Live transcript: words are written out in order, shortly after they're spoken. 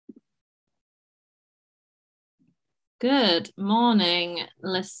Good morning,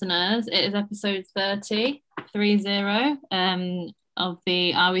 listeners. It is episode 30 of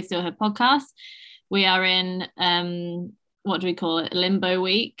the Are We Still Here podcast. We are in, what do we call it, limbo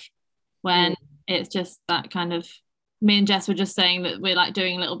week, when it's just that kind of, me and Jess were just saying that we're like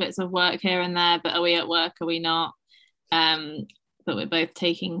doing little bits of work here and there, but are we at work, are we not? But we're both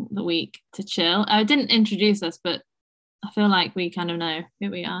taking the week to chill. I didn't introduce us, but I feel like we kind of know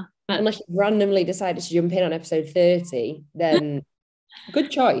who we are. But unless you randomly decided to jump in on episode 30, then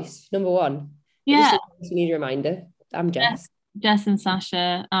good choice, number one. Yeah. You need a reminder. I'm Jess. Jess and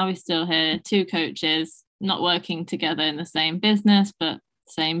Sasha, are we still here? Two coaches, not working together in the same business, but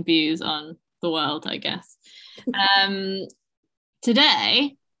same views on the world, I guess.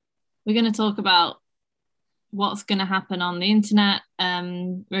 Today, we're going to talk about what's going to happen on the internet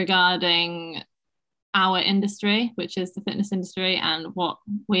regarding our industry, which is the fitness industry, and what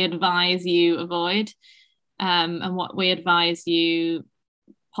we advise you avoid, and what we advise you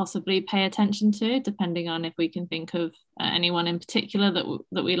possibly pay attention to, depending on if we can think of anyone in particular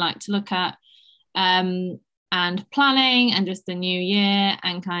that we like to look at, and planning, and just the new year,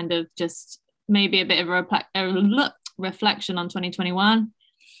 and kind of just maybe a bit of a reflection on 2021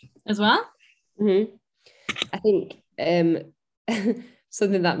 as well. Mm-hmm. I think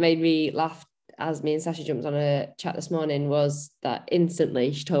something that made me laugh as me and Sasha jumped on a chat this morning was that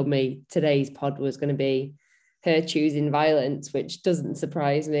instantly she told me today's pod was going to be her choosing violence, which doesn't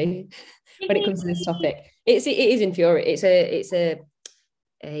surprise me when it comes to this topic. It is infuriating. It's a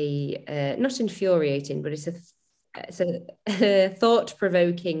not infuriating, but it's a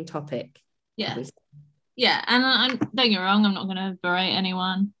thought-provoking topic. Yeah, and don't get me wrong, I'm not going to berate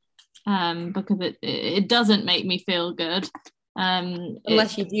anyone because it doesn't make me feel good.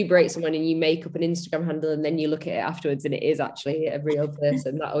 Unless you do break someone and you make up an Instagram handle and then you look at it afterwards and it is actually a real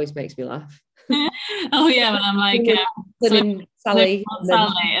person, that always makes me laugh. Oh yeah, when I'm like Sally,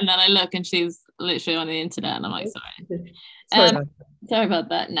 and then I look and she's literally on the internet and I'm like, sorry about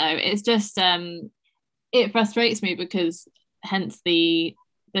that. No, it's just it frustrates me because hence the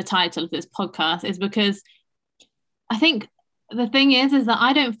title of this podcast is because I think the thing is that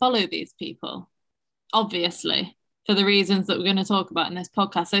I don't follow these people, obviously, for the reasons that we're going to talk about in this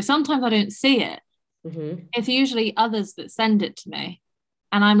podcast. So sometimes I don't see it. Mm-hmm. It's usually others that send it to me.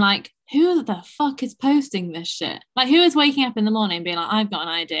 And I'm like, who the fuck is posting this shit? Like, who is waking up in the morning being like, I've got an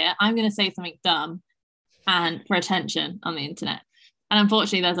idea, I'm going to say something dumb and for attention on the internet. And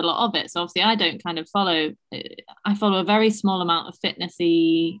unfortunately, there's a lot of it. So obviously I don't kind of follow a very small amount of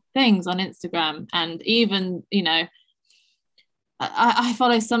fitnessy things on Instagram. And even, you know, I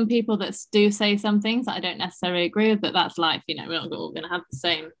follow some people that do say some things that I don't necessarily agree with, but that's life. You know, we're not all going to have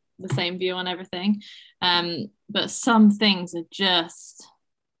the same view on everything. But some things are just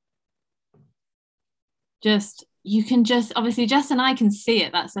you can just, obviously Jess and I can see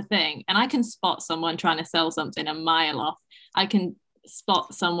it. That's the thing. And I can spot someone trying to sell something a mile off. I can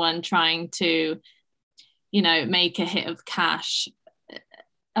spot someone trying to, you know, make a hit of cash.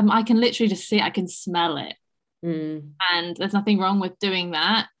 I can literally just see it. I can smell it. And there's nothing wrong with doing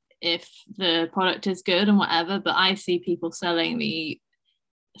that if the product is good and whatever, but I see people selling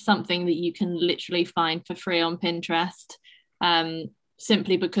something that you can literally find for free on Pinterest,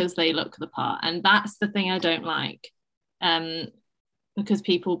 simply because they look the part. And that's the thing I don't like, because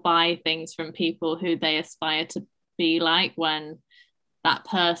people buy things from people who they aspire to be like, when that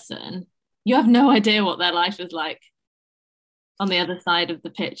person, you have no idea what their life is like on the other side of the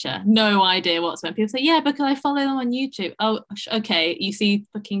picture. No idea whatsoever. People say, yeah, because I follow them on YouTube. Oh, okay. You see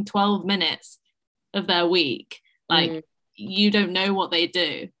fucking 12 minutes of their week. Like, you don't know what they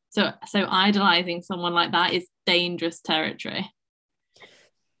do. So idolizing someone like that is dangerous territory.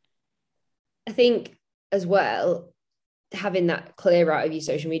 I think as well, having that clear out of your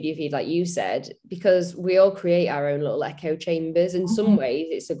social media feed, like you said, because we all create our own little echo chambers. In some ways,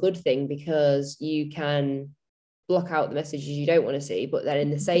 it's a good thing because you can block out the messages you don't want to see, but then in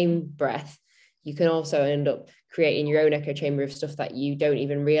the same breath you can also end up creating your own echo chamber of stuff that you don't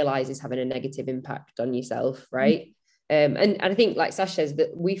even realize is having a negative impact on yourself, right? And I think, like Sash says,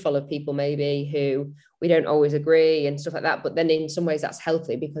 that we follow people maybe who we don't always agree and stuff like that, but then in some ways that's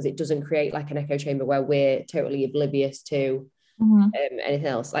healthy because it doesn't create like an echo chamber where we're totally oblivious to anything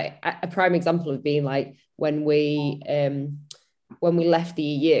else. Like a prime example of being like when we left the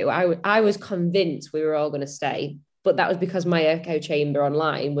EU, I was convinced we were all going to stay, but that was because my echo chamber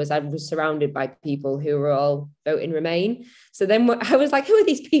online was I was surrounded by people who were all voting Remain. So then I was like, who are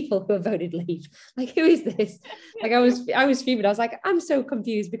these people who have voted Leave? Like, who is this? Like, I was fuming. I was like, I'm so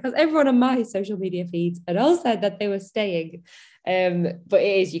confused because everyone on my social media feeds had all said that they were staying. But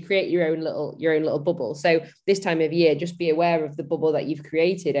it is, you create your own little bubble. So this time of year, just be aware of the bubble that you've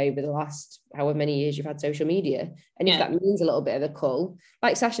created over the last however many years you've had social media. And if that means a little bit of a cull,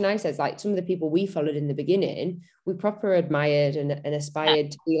 like Sash and I says, like some of the people we followed in the beginning, we proper admired and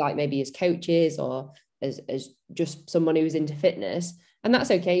aspired to be like maybe as coaches or as just someone who's into fitness. And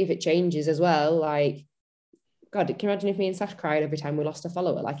that's okay if it changes as well. Like, God, can you imagine if me and Sash cried every time we lost a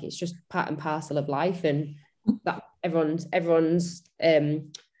follower? Like, it's just part and parcel of life, and that everyone's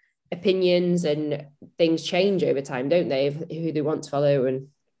opinions and things change over time, don't they? Who they want to follow and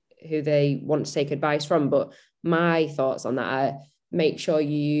who they want to take advice from. But my thoughts on that are, make sure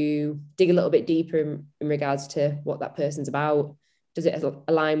you dig a little bit deeper in regards to what that person's about. Does it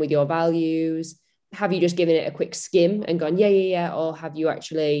align with your values? Have you just given it a quick skim and gone, yeah, or have you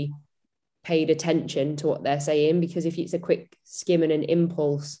actually paid attention to what they're saying? Because if it's a quick skim and an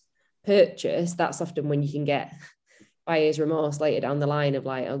impulse purchase, that's often when you can get buyer's remorse later down the line of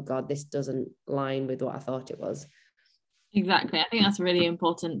like, oh God, this doesn't align with what I thought it was. Exactly. I think that's a really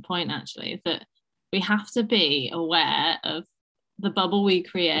important point, actually, is that we have to be aware of the bubble we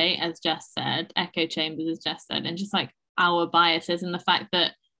create, as Jess said, echo chambers, as Jess said, and just like our biases, and the fact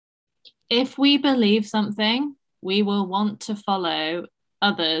that if we believe something, we will want to follow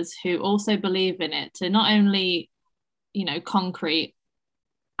others who also believe in it, to not only, concrete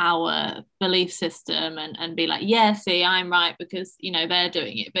our belief system and be like, yeah, see, I'm right because, they're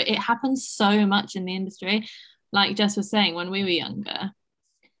doing it. But it happens so much in the industry. Like Jess was saying, when we were younger,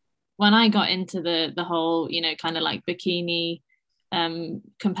 when I got into the whole, kind of like bikini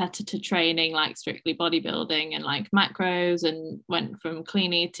competitor training, like strictly bodybuilding and like macros, and went from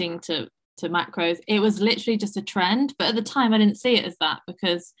clean eating to macros, it was literally just a trend. But at the time I didn't see it as that,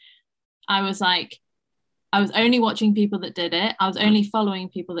 because I was only watching people that did it. I was only following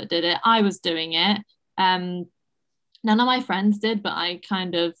people that did it. I was doing it. None of my friends did, but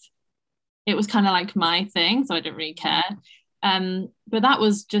it was kind of like my thing, so I didn't really care. But that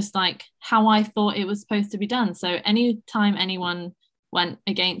was just like how I thought it was supposed to be done. So anytime anyone went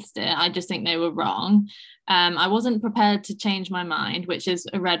against it, I just think they were wrong. I wasn't prepared to change my mind, which is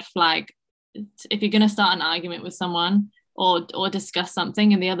a red flag. If you're going to start an argument with someone or discuss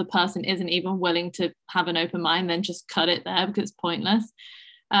something and the other person isn't even willing to have an open mind, then just cut it there, because it's pointless.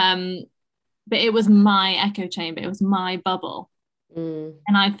 But it was my echo chamber, it was my bubble. And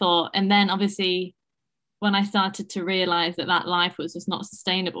I thought, and then obviously when I started to realize that life was just not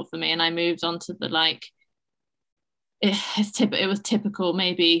sustainable for me, and I moved on to the it was typical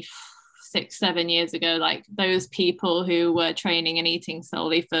maybe 6-7 years ago, like those people who were training and eating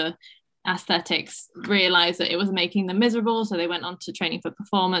solely for aesthetics realized that it was making them miserable, so they went on to training for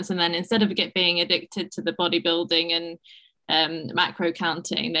performance. And then instead of being addicted to the bodybuilding and macro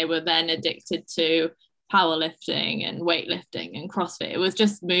counting, they were then addicted to powerlifting and weightlifting and CrossFit. It was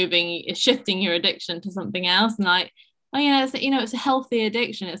just shifting your addiction to something else. And like, it's a healthy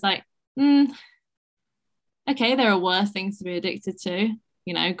addiction. It's like, okay, there are worse things to be addicted to,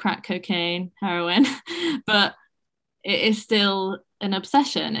 crack cocaine, heroin, but it is still an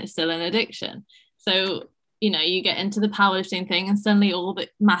obsession, it's still an addiction. So you get into the powerlifting thing and suddenly all that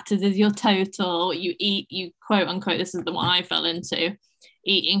matters is your total. You eat, you quote unquote, this is the one I fell into,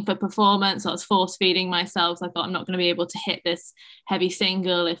 eating for performance. I was force feeding myself. So I thought, I'm not going to be able to hit this heavy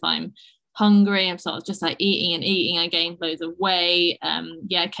single if I'm hungry. And so I was just like eating. I gained loads of weight.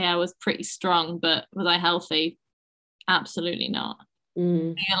 I was pretty strong, but was I healthy? Absolutely not.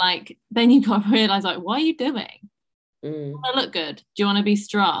 You're like, then you got to realize, like, what are you doing? Do you want to look good? Do you want to be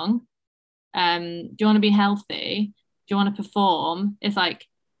strong? Do you want to be healthy? Do you want to perform? It's like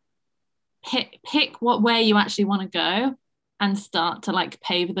pick where you actually want to go and start to like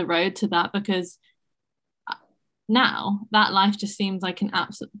pave the road to that, because now that life just seems like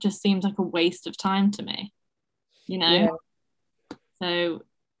a waste of time to me, So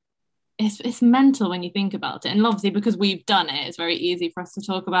it's mental when you think about it. And obviously because we've done it, it's very easy for us to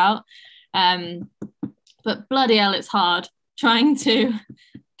talk about, but bloody hell, it's hard trying to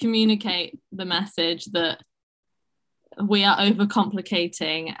communicate the message that we are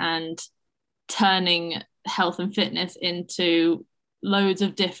overcomplicating and turning health and fitness into loads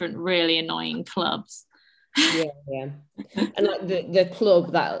of different really annoying clubs. Yeah. And like the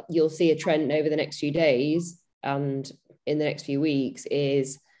club that you'll see a trend over the next few days and in the next few weeks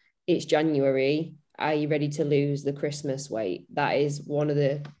is, it's January, are you ready to lose the Christmas weight? That is one of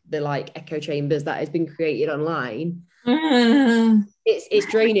the like echo chambers that has been created online. It's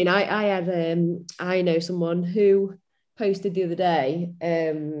draining. I know someone who posted the other day,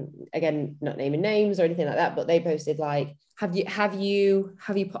 again, not naming names or anything like that, but they posted like, have you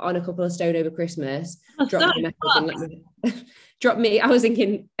put on a couple of stone over Christmas? Drop me a message and let me drop me. I was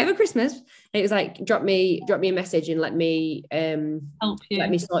thinking over Christmas. And it was like, drop me a message and let me help you. let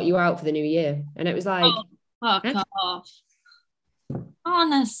me sort you out for the new year. And it was like, fuck off.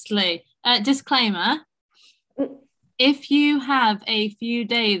 Honestly, disclaimer. If you have a few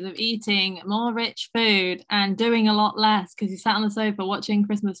days of eating more rich food and doing a lot less because you sat on the sofa watching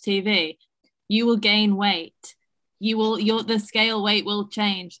Christmas TV, you will gain weight. The scale weight will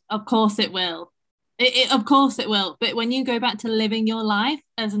change. Of course it will. Of course it will. But when you go back to living your life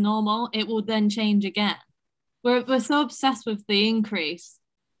as normal, it will then change again. We're so obsessed with the increase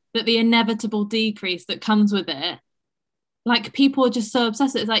that the inevitable decrease that comes with it. Like, people are just so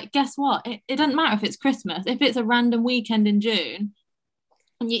obsessed. It's like, guess what? It doesn't matter if it's Christmas. If it's a random weekend in June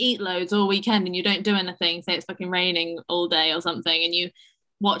and you eat loads all weekend and you don't do anything, say it's fucking raining all day or something, and you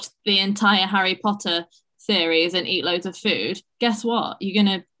watch the entire Harry Potter series and eat loads of food, guess what?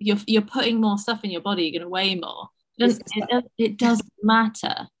 You're putting more stuff in your body. You're gonna weigh more. It doesn't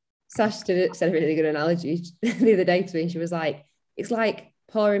matter. Sash said a really good analogy the other day to me. She was like, it's like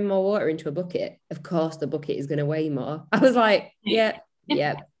pouring more water into a bucket. Of course the bucket is going to weigh more. I was like, yeah.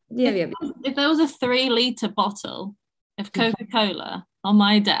 If there was a 3-litre bottle of Coca-Cola on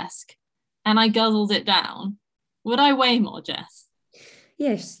my desk and I guzzled it down, would I weigh more, Jess?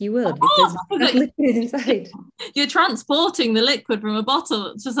 Yes, you would, because there's liquid inside. You're transporting the liquid from a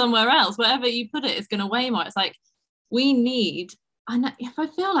bottle to somewhere else. Wherever you put it, it's going to weigh more. It's like, we need, if I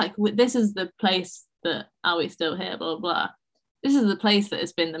feel like this is the place that, are we still here, blah, blah. This is the place that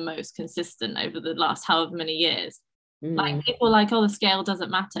has been the most consistent over the last however many years. Like, people are like, oh, the scale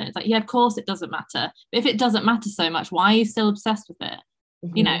doesn't matter. It's like, yeah, of course it doesn't matter. But if it doesn't matter so much, why are you still obsessed with it?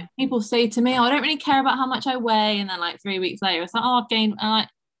 Mm-hmm. You know, people say to me, oh, I don't really care about how much I weigh. And then like 3 weeks later, it's like, oh, I've gained. I'm like,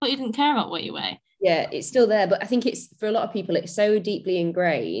 but you didn't care about what you weigh. Yeah, it's still there. But I think it's, for a lot of people, it's so deeply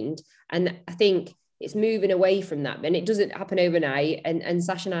ingrained. And I think it's moving away from that. And it doesn't happen overnight. And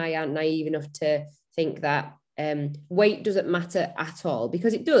Sash and I aren't naive enough to think that weight doesn't matter at all,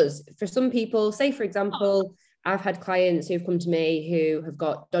 because it does. For some people, say, for example, I've had clients who've come to me who have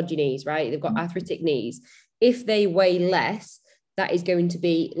got dodgy knees, right? They've got arthritic knees. If they weigh less, that is going to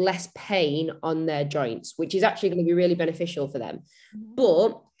be less pain on their joints, which is actually going to be really beneficial for them.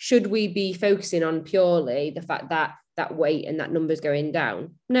 But should we be focusing on purely the fact that that weight and that number's going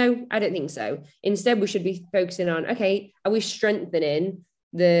down? No, I don't think so. Instead, we should be focusing on, okay, are we strengthening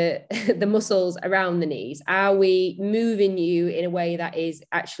the muscles around the knees? Are we moving you in a way that is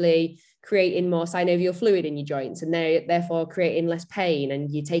actually creating more synovial fluid in your joints, and therefore creating less pain,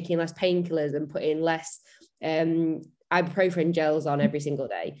 and you're taking less painkillers and putting less ibuprofen gels on every single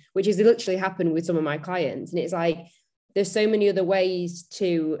day, which has literally happened with some of my clients. And it's like, there's so many other ways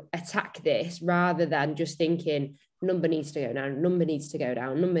to attack this, rather than just thinking number needs to go down, number needs to go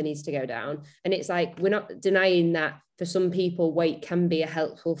down, number needs to go down. And it's like, we're not denying that for some people, weight can be a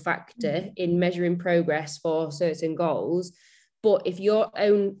helpful factor in measuring progress for certain goals. But if your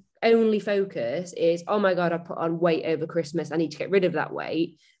only focus is, oh my God, I put on weight over Christmas, I need to get rid of that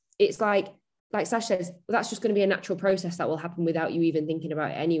weight, it's like Sash says, that's just going to be a natural process that will happen without you even thinking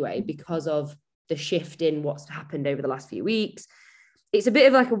about it anyway, because of the shift in what's happened over the last few weeks. It's a bit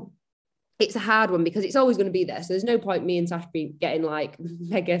of like it's a hard one, because it's always going to be there. So there's no point me and Sash getting like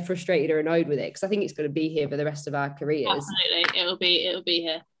mega frustrated or annoyed with it, because I think it's going to be here for the rest of our careers. Absolutely, it'll be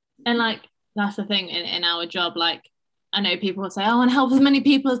here. And like, that's the thing in our job. Like, I know people will say, oh, I want to help as many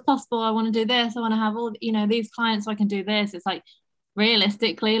people as possible. I want to do this. I want to have all, these clients so I can do this. It's like,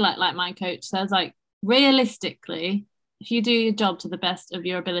 realistically, like my coach says, like, realistically, if you do your job to the best of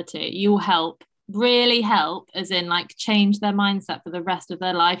your ability, you'll really help, as in like change their mindset for the rest of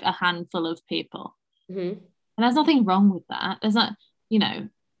their life, a handful of people. And there's nothing wrong with that. There's not,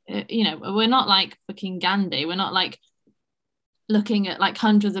 we're not like fucking Gandhi. We're not like looking at like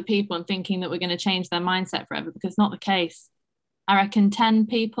hundreds of people and thinking that we're going to change their mindset forever, because it's not the case. I reckon 10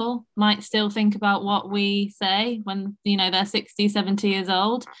 people might still think about what we say when, they're 60, 70 years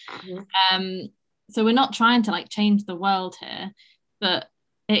old. So we're not trying to like change the world here, but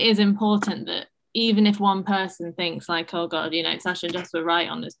it is important that even if one person thinks like, oh God, Sasha and Jess were right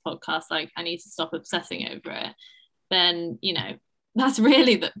on this podcast, like I need to stop obsessing over it, then, that's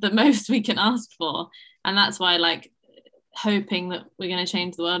really the most we can ask for. And that's why like hoping that we're going to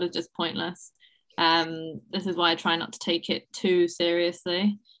change the world is just pointless. This is why I try not to take it too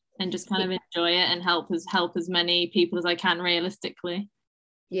seriously and just kind of enjoy it and help as many people as I can realistically.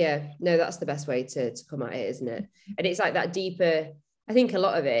 Yeah, no, that's the best way to come at it, isn't it? And it's like that deeper, I think a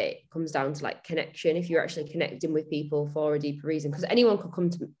lot of it comes down to like connection. If you're actually connecting with people for a deeper reason, because anyone could come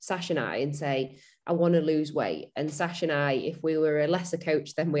to Sash and I and say, I want to lose weight. And Sash and I, if we were a lesser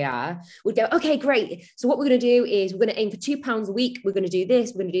coach than we are, would go, okay, great. So what we're going to do is we're going to aim for £2 a week. We're going to do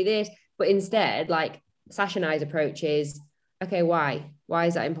this. We're going to do this. But instead, like Sash and I's approach is, okay, why? Why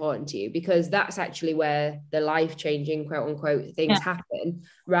is that important to you? Because that's actually where the life-changing, quote unquote, things happen,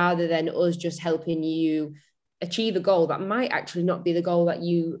 rather than us just helping you achieve a goal that might actually not be the goal that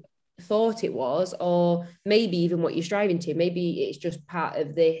you thought it was, or maybe even what you're striving to. Maybe it's just part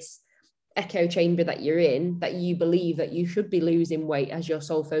of this echo chamber that you're in, that you believe that you should be losing weight as your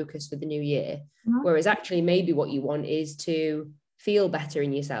sole focus for the new year. Whereas actually maybe what you want is to feel better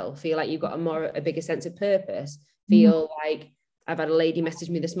in yourself, feel like you've got a bigger sense of purpose, feel like, I've had a lady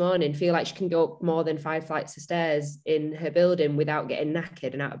message me this morning, feel like she can go up more than 5 flights of stairs in her building without getting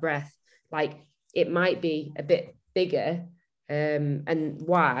knackered and out of breath. Like, it might be a bit bigger, and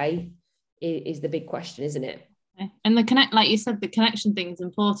why is the big question, isn't it? And like you said, the connection thing is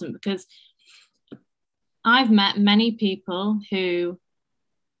important, because I've met many people who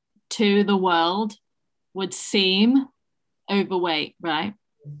to the world would seem overweight, right?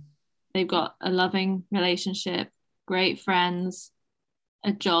 They've got a loving relationship, great friends,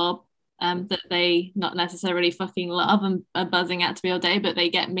 a job that they not necessarily fucking love and are buzzing at to be all day, but they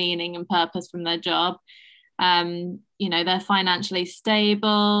get meaning and purpose from their job. You know, they're financially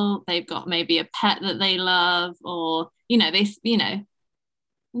stable, they've got maybe a pet that they love, or they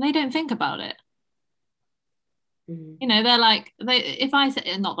don't think about it. You know, they're like, if I said,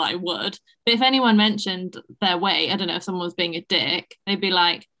 not that I would, but if anyone mentioned their weight, I don't know, if someone was being a dick, they'd be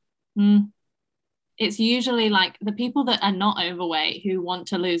like, It's usually like the people that are not overweight who want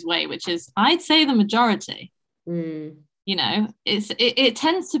to lose weight, which is, I'd say, the majority. You know, it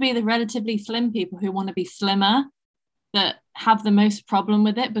tends to be the relatively slim people who want to be slimmer that have the most problem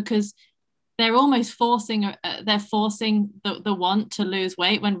with it, because they're almost forcing the want to lose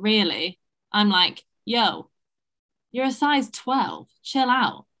weight, when really I'm like, yo, you're a size 12, chill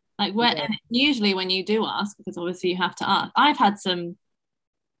out. Like, and usually when you do ask, because obviously you have to ask, I've had some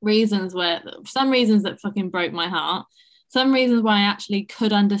reasons that fucking broke my heart, some reasons why I actually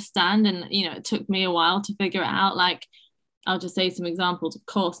could understand, and you know, it took me a while to figure it out. Like, I'll just say some examples, of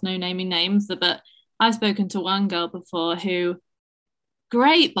course, no naming names, but I've spoken to one girl before who,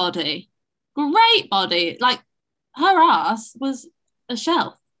 great body, like her ass was a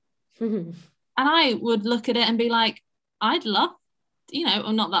shelf. And I would look at it and be like, I'd love, you know,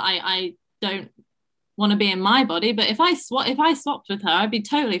 or not that I don't want to be in my body, but if I swapped with her, I'd be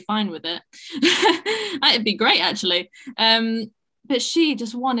totally fine with it. It'd be great, actually. But she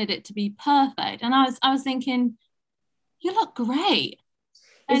just wanted it to be perfect, and I was thinking, you look great.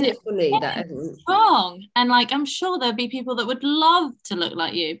 Isn't it funny that wrong? And like, I'm sure there'd be people that would love to look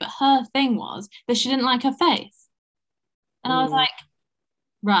like you, but her thing was that she didn't like her face. And I was like,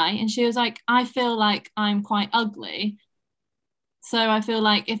 right. And she was like, I feel like I'm quite ugly, so I feel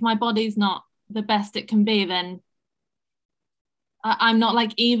like if my body's not the best it can be, then I'm not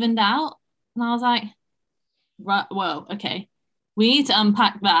like evened out. And I was like, right, well, okay, we need to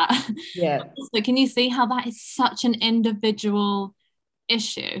unpack that. Yeah. So can you see how that is such an individual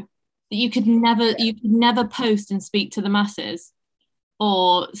issue that you could never post and speak to the masses,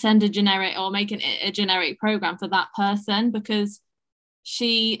 or send a generic, or make a generic program for that person, because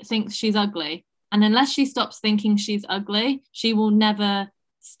she thinks she's ugly, and unless she stops thinking she's ugly, she will never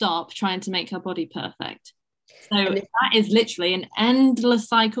stop trying to make her body perfect. So that is literally an endless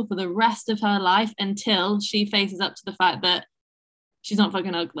cycle for the rest of her life, until she faces up to the fact that she's not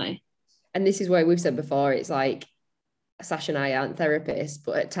fucking ugly. And this is where we've said before, it's like, Sash and I aren't therapists,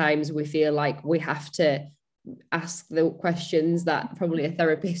 but at times we feel like we have to ask the questions that probably a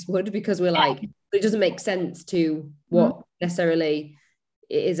therapist would, because we're like, it doesn't make sense to what necessarily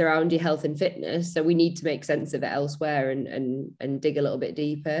it is around your health and fitness, so we need to make sense of it elsewhere and dig a little bit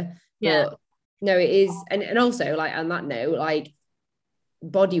deeper. But no, it is, and also, like, on that note, like,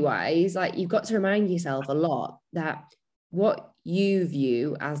 body wise, like, you've got to remind yourself a lot that what you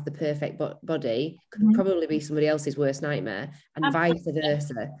view as the perfect body could probably be somebody else's worst nightmare, and vice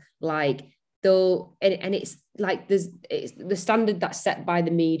versa. Like, though, and it's like it's the standard that's set by the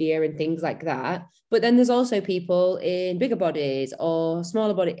media and things like that, but then there's also people in bigger bodies or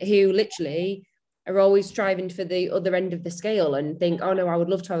smaller body who literally are always striving for the other end of the scale and think, oh no, I would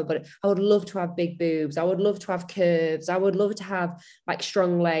love to have a body, I would love to have big boobs, I would love to have curves, I would love to have like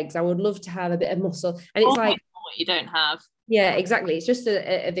strong legs, I would love to have a bit of muscle. And it's like what you don't have. Yeah, exactly. It's just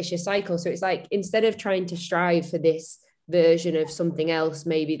a vicious cycle. So it's like, instead of trying to strive for this version of something else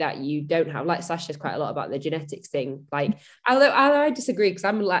maybe that you don't have. Like Sasha's quite a lot about the genetics thing. Like, although I disagree, because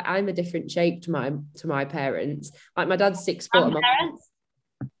I'm a different shape to my parents. Like my dad's 6 foot.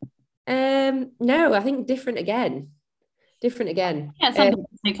 Grandparents? No, I think different again. Yeah, some people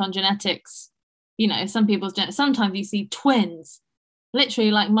take on genetics. You know, some people's sometimes you see twins,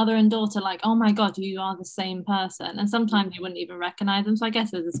 literally like mother and daughter, like, oh my God, you are the same person. And sometimes you wouldn't even recognize them. So I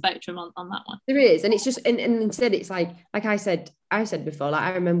guess there's a spectrum on that one. There is, and it's just, and instead it's like I said before, like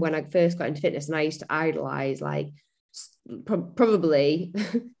I remember when I first got into fitness and I used to idolize like probably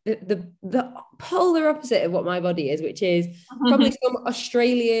the polar opposite of what my body is, which is probably some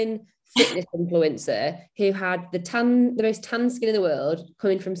Australian fitness influencer who had the most tan skin in the world,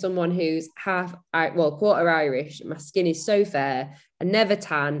 coming from someone who's quarter Irish. My skin is so fair. I never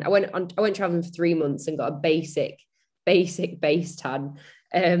tan. I went traveling for 3 months and got a basic base tan.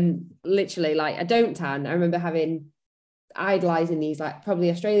 Literally, like, I don't tan. I remember idolizing these like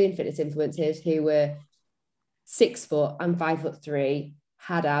probably Australian fitness influencers who were 6 foot and 5'3",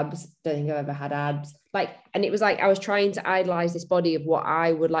 had abs. Don't think I've ever had abs. Like, and it was like I was trying to idolize this body of what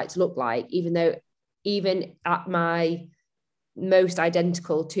I would like to look like, even though even at my most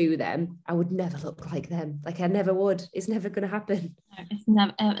identical to them, I would never look like them. Like, I never would. It's never going to happen. It's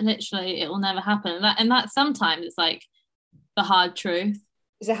never, literally, it will never happen. And that sometimes it's like the hard truth.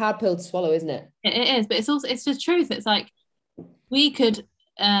 It's a hard pill to swallow, isn't it? It is, but it's the truth. It's like we could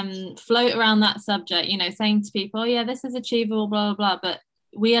float around that subject, you know, saying to people, oh, yeah, this is achievable, blah, blah, blah, but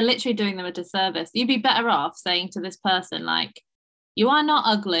we are literally doing them a disservice. You'd be better off saying to this person, like, you are not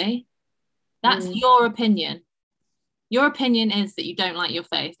ugly. That's your opinion. Your opinion is that you don't like your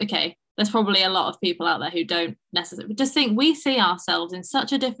face. Okay, there's probably a lot of people out there who don't necessarily, just think we see ourselves in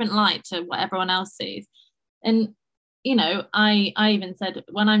such a different light to what everyone else sees. And, you know, I even said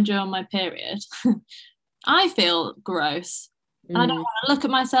when I'm due on my period, I feel gross. And I don't want to look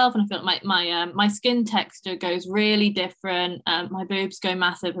at myself, and I feel like my skin texture goes really different. My boobs go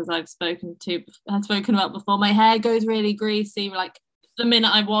massive, as I've spoken about before. My hair goes really greasy, like the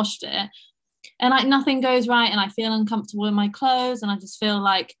minute I washed it, and like nothing goes right, and I feel uncomfortable in my clothes, and I just feel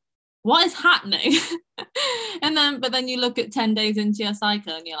like, what is happening? But then you look at 10 days into your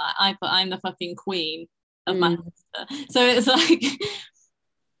cycle, and you're like, I'm the fucking queen of my sister. So it's like,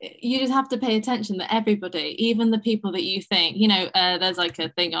 you just have to pay attention that everybody, even the people that you think, you know, there's like a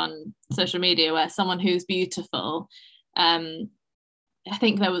thing on social media where someone who's beautiful, I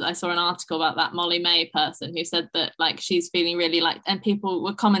think I saw an article about that Molly May person who said that like she's feeling really like, and people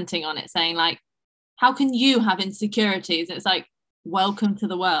were commenting on it saying like, how can you have insecurities? It's like, welcome to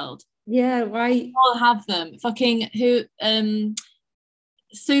the world. Yeah, right. We all have them. Fucking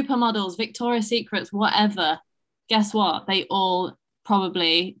supermodels, Victoria's Secrets, whatever. Guess what? They all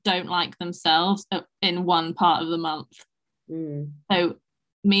probably don't like themselves in one part of the month. So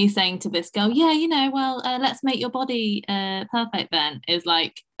me saying to this girl, yeah, you know, well, let's make your body perfect then, is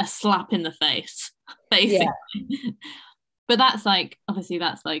like a slap in the face, basically. Yeah. But that's like, obviously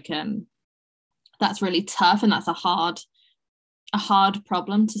that's like that's really tough, and that's a hard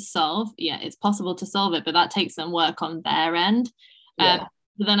problem to solve. Yeah, it's possible to solve it, but that takes some work on their end.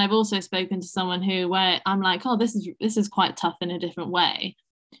 But then I've also spoken to someone where I'm like, oh, this is quite tough in a different way,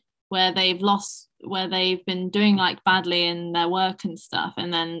 where they've been doing like badly in their work and stuff,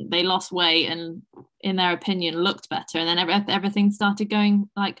 and then they lost weight and in their opinion looked better, and then everything started going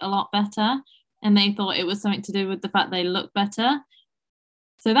like a lot better, and they thought it was something to do with the fact they look better.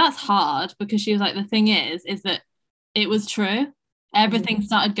 So that's hard, because she was like, the thing is that it was true. Everything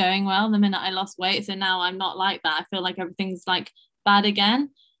started going well the minute I lost weight, so now I'm not like that. I feel like everything's like bad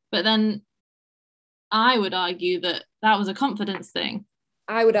again. But then I would argue that was a confidence thing.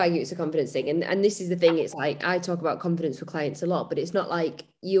 I would argue it's a confidence thing. And this is the thing, it's like, I talk about confidence with clients a lot, but it's not like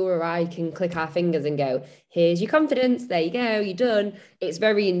you or I can click our fingers and go, here's your confidence, there you go, you're done. It's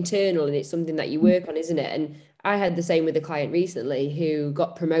very internal, and it's something that you work on, isn't it? And I had the same with a client recently who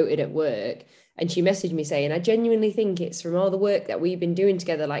got promoted at work, and she messaged me saying, I genuinely think it's from all the work that we've been doing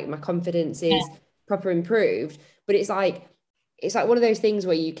together, like my confidence is proper improved. But it's like one of those things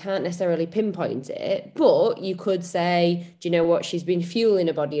where you can't necessarily pinpoint it, but you could say, do you know what? She's been fueling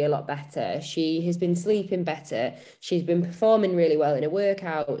her body a lot better. She has been sleeping better. She's been performing really well in her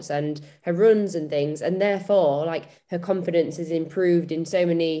workouts and her runs and things. And therefore, like, her confidence has improved in so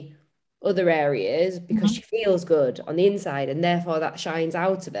many other areas because she feels good on the inside. And therefore that shines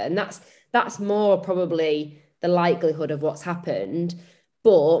out of her. And that's more probably the likelihood of what's happened.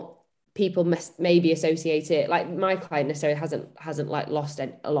 But people maybe associate it, like my client necessarily hasn't like lost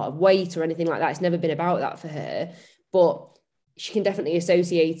a lot of weight or anything like that. It's never been about that for her, but she can definitely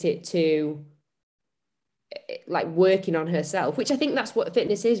associate it to like working on herself, which I think that's what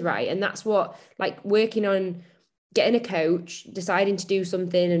fitness is, right? And that's what, like, working on getting a coach, deciding to do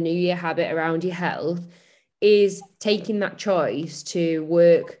something, a new year habit around your health, is taking that choice to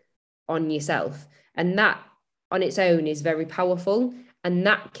work on yourself. And that on its own is very powerful. And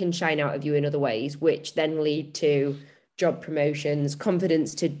that can shine out of you in other ways, which then lead to job promotions,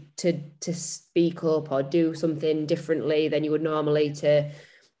 confidence to speak up or do something differently than you would normally, to,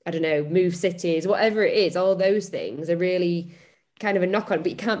 I don't know, move cities, whatever it is. All those things are really kind of a knock on,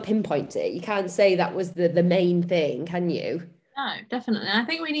 but you can't pinpoint it. You can't say that was the main thing, can you? No, definitely. I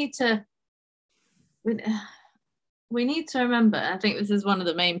think we need to remember, I think this is one of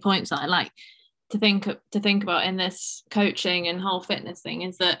the main points that I like to think about in this coaching and whole fitness thing,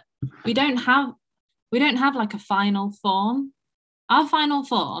 is that we don't have like a final form. Our final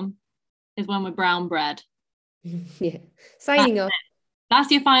form is when we're brown bread. Yeah. Signing off. That's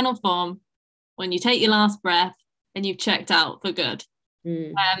your final form, when you take your last breath and you've checked out for good.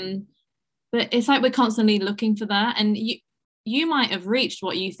 But it's like we're constantly looking for that, and you might have reached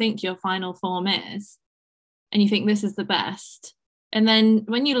what you think your final form is, and you think this is the best, and then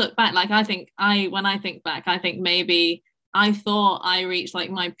when you look back, like when I think back, I think maybe I thought I reached like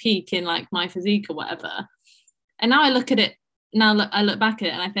my peak in like my physique or whatever, and now I look at it I look back at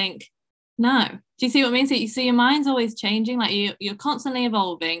it and I think, no. Do you see what I mean? So you see, your mind's always changing, like you're constantly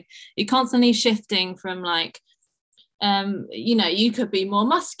evolving, you're constantly shifting from like, you could be more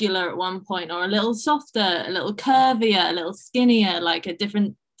muscular at one point, or a little softer, a little curvier, a little skinnier, like at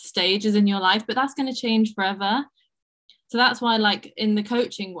different stages in your life, but that's going to change forever. So that's why, like, in the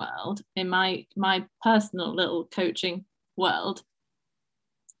coaching world, in my personal little coaching world,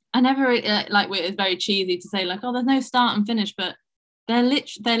 I never like, it's very cheesy to say like, oh, there's no start and finish, but there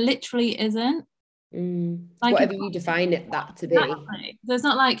literally isn't. Like, whatever you define it that to be. Exactly. So it's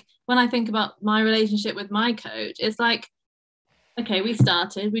not like, when I think about my relationship with my coach, it's like, okay, we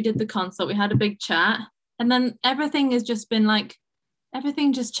did the consult, we had a big chat, and then everything has just been like,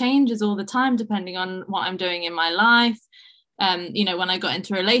 everything just changes all the time depending on what I'm doing in my life. When I got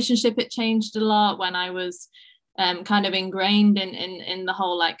into a relationship, it changed a lot. When I was kind of ingrained in the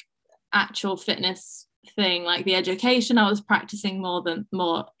whole like actual fitness thing, like the education, I was practicing more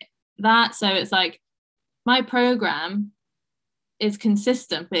that. So it's like, my program is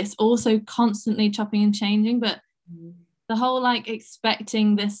consistent, but it's also constantly chopping and changing. But the whole like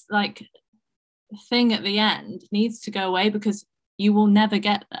expecting this like thing at the end needs to go away, because you will never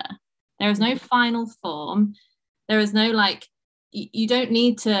get there. There is no final form. There is no like, you don't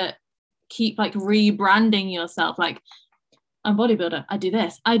need to keep like rebranding yourself. Like, I'm a bodybuilder, I do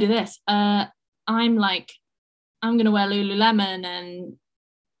this. I'm gonna wear Lululemon and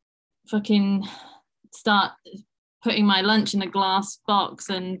fucking start putting my lunch in a glass box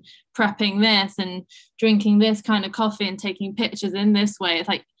and prepping this and drinking this kind of coffee and taking pictures in this way. It's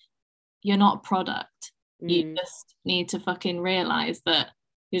like, you're not a product. You just need to fucking realize that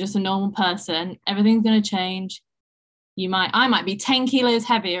you're just a normal person. Everything's going to change. I might be 10 kilos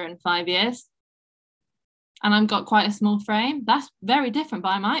heavier in 5 years, and I've got quite a small frame. That's very different, but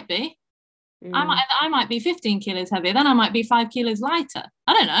I might be. I might be 15 kilos heavier, then I might be 5 kilos lighter.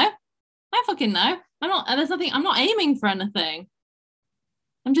 I don't know. I don't fucking know. I'm not aiming for anything.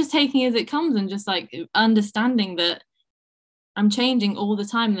 I'm just taking it as it comes, and just like understanding that I'm changing all the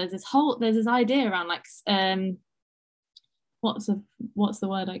time. There's this idea around like what's the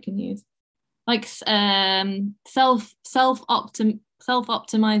word I can use? Like self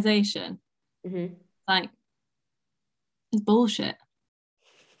optimization. Like, it's bullshit.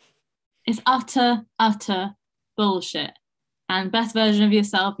 It's utter bullshit. And best version of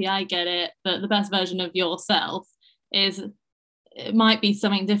yourself, yeah, I get it, but the best version of yourself it might be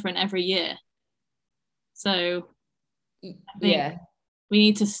something different every year. So I think we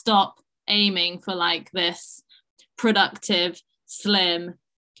need to stop aiming for like this productive, slim,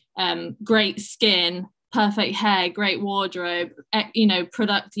 great skin, perfect hair, great wardrobe,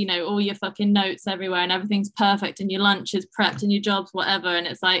 all your fucking notes everywhere and everything's perfect and your lunch is prepped and your job's whatever. And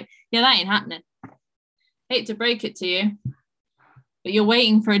it's like, yeah, that ain't happening. Hate to break it to you, but you're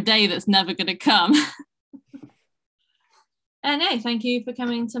waiting for a day that's never going to come. And hey, thank you for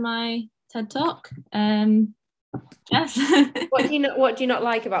coming to my TED Talk. Yes. What do you not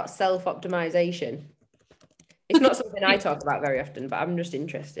like about self-optimization? It's not something I talk about very often, but I'm just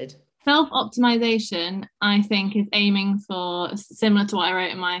interested. Self-optimization, I think, is aiming for, similar to what I wrote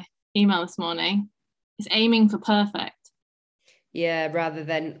in my email this morning, is aiming for perfect. Yeah, rather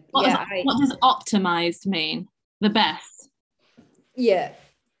than... What does optimized mean? The best. Yeah.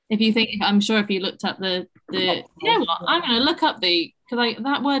 I'm sure if you looked up the you know what, I'm going to look up because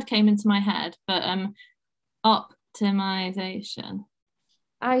that word came into my head, but Optimization.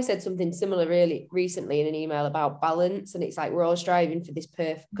 I said something similar really recently in an email about balance, and it's like we're all striving for this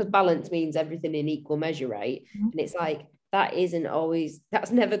perfect, because balance means everything in equal measure, right? Mm-hmm. And it's like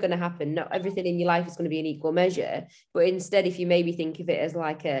that's never going to happen. Not everything in your life is going to be in equal measure, but instead, if you maybe think of it as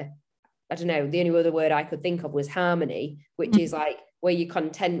like I don't know, the only other word I could think of was harmony, which is like where you're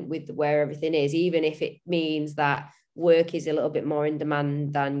content with where everything is, even if it means that work is a little bit more in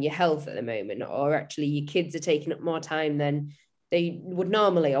demand than your health at the moment, or actually your kids are taking up more time than they would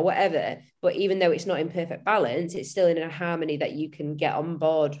normally or whatever. But even though it's not in perfect balance, it's still in a harmony that you can get on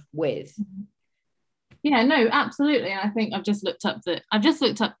board with. Yeah, no, absolutely. And I think I've just looked up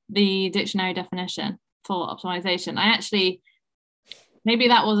the dictionary definition for optimization. I actually, maybe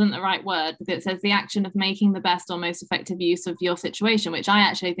that wasn't the right word, because it says the action of making the best or most effective use of your situation, which I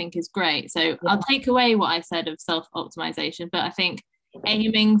actually think is great. So yeah. I'll take away what I said of self-optimization, but I think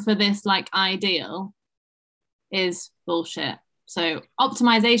aiming for this like ideal is bullshit. So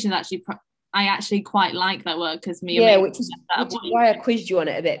optimization is actually, I actually quite like that word, because which is why I quizzed you on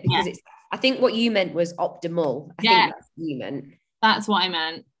it a bit, because I think what you meant was optimal. I think that's what you meant. That's what I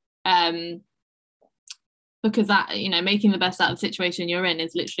meant. Because that, making the best out of the situation you're in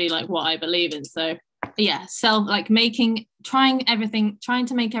is literally like what I believe in. So yeah, trying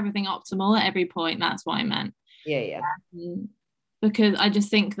to make everything optimal at every point. That's what I meant. Yeah. Because I just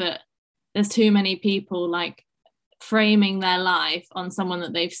think that there's too many people like framing their life on someone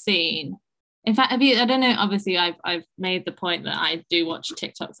that they've seen. In fact, I don't know, obviously I've made the point that I do watch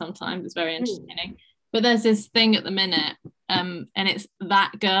TikTok sometimes. It's very entertaining. But there's this thing at the minute, and it's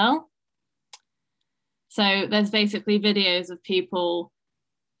That Girl. So there's basically videos of people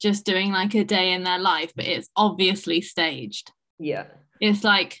just doing like a day in their life, but it's obviously staged. Yeah. It's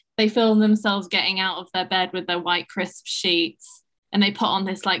like they film themselves getting out of their bed with their white crisp sheets, and they put on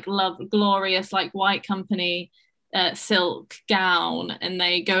this like glorious like white company silk gown, and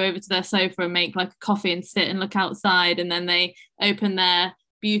they go over to their sofa and make like a coffee and sit and look outside, and then they open their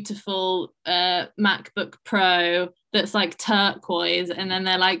beautiful MacBook Pro that's like turquoise, and then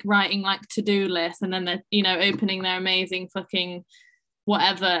they're like writing like to-do lists, and then they're opening their amazing fucking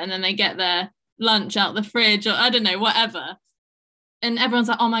whatever, and then they get their lunch out the fridge, or I don't know, whatever, and everyone's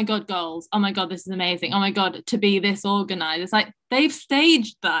like, oh my god, goals, oh my god, this is amazing, oh my god, to be this organized. It's like they've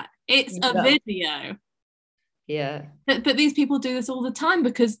staged that. It's a video. Yeah. But these people do this all the time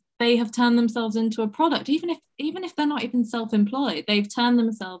because they have turned themselves into a product. Even if they're not even self-employed, they've turned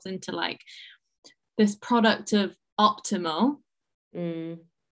themselves into like this product of optimal,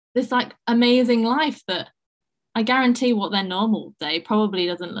 this like amazing life that I guarantee what their normal day probably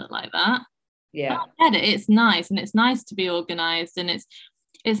doesn't look like that. Yeah. I get it. It's nice, and it's nice to be organized, and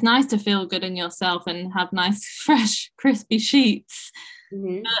it's nice to feel good in yourself and have nice, fresh, crispy sheets.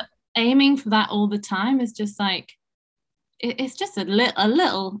 But aiming for that all the time is just like, it's just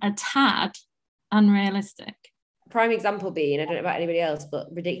a tad unrealistic. Prime example being, I don't know about anybody else, but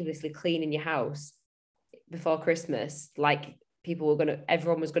ridiculously cleaning your house before Christmas. Like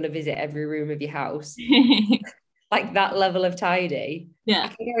everyone was gonna visit every room of your house. Like that level of tidy. Yeah. I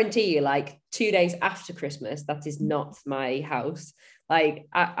can guarantee you, like 2 days after Christmas, that is not my house. Like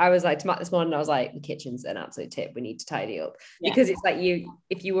I was like to Matt this morning, I was like, the kitchen's an absolute tip. We need to tidy up. Yeah. Because it's like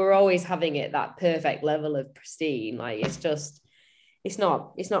if you were always having it that perfect level of pristine, like it's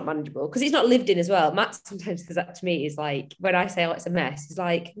not manageable, because it's not lived in as well. Matt sometimes says that to me, is like, when I say, oh, it's a mess, he's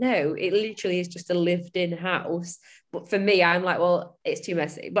like, no, it literally is just a lived in house. But for me, I'm like, well, it's too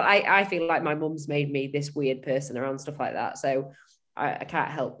messy. But I feel like my mum's made me this weird person around stuff like that. So I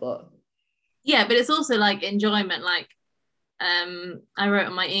can't help but. Yeah, but it's also like enjoyment. Like I wrote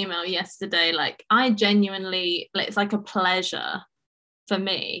in my email yesterday, like I genuinely, it's like a pleasure for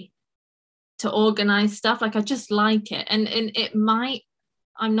me to organize stuff. Like I just like it, and it might,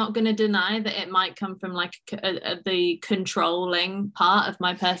 I'm not going to deny that it might come from like the controlling part of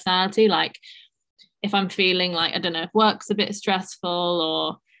my personality. Like if I'm feeling like, I don't know, if work's a bit stressful,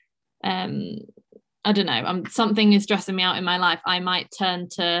 or I don't know, something is stressing me out in my life, I might turn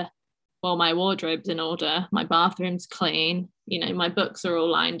to, well, my wardrobe's in order, my bathroom's clean, my books are all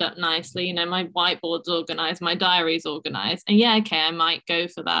lined up nicely, my whiteboard's organized, my diary's organized, and yeah, okay, I might go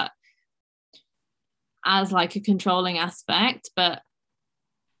for that as like a controlling aspect, but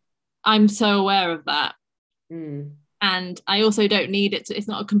I'm so aware of that. And I also don't need it to, it's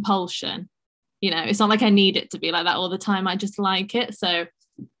not a compulsion, it's not like I need it to be like that all the time. I just like it. So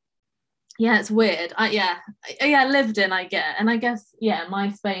yeah, it's weird. Lived in, I get, and I guess, yeah,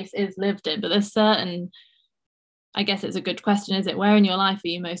 my space is lived in, but there's certain, I guess it's a good question, is it, where in your life are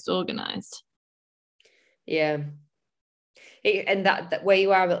you most organized? Yeah. And that where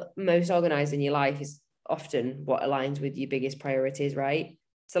you are most organized in your life is often what aligns with your biggest priorities, right?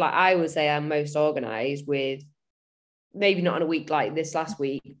 So like I would say I'm most organized with, maybe not on a week like this last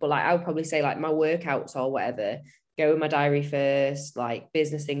week, but like I would probably say like my workouts or whatever go in my diary first, like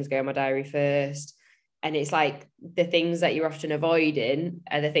business things go in my diary first. And it's like the things that you're often avoiding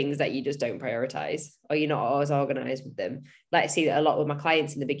are the things that you just don't prioritize, or you're not always organized with them. Like I see that a lot with my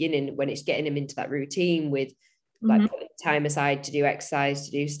clients in the beginning, when it's getting them into that routine with like putting time aside to do exercise,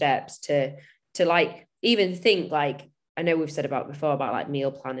 to do steps, to like even think, like I know we've said about before about like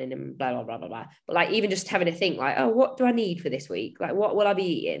meal planning and blah blah blah blah blah, but like even just having a think like, oh, what do I need for this week? Like what will I be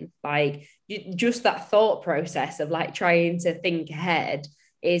eating? Like just that thought process of like trying to think ahead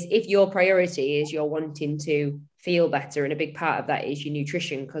is, if your priority is you're wanting to feel better, and a big part of that is your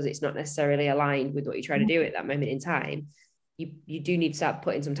nutrition because it's not necessarily aligned with what you're trying to do at that moment in time, you do need to start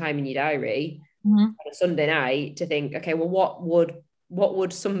putting some time in your diary on a Sunday night to think, okay, well, what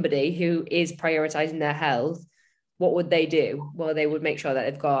would somebody who is prioritizing their health, what would they do? Well, they would make sure that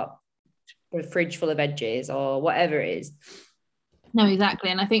they've got a fridge full of veggies or whatever it is. No, exactly.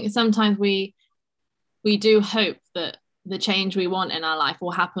 And I think sometimes we do hope that the change we want in our life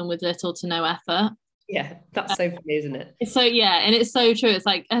will happen with little to no effort. Yeah, that's so funny, isn't it? So yeah, and it's so true. It's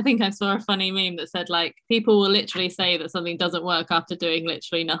like, I think I saw a funny meme that said like people will literally say that something doesn't work after doing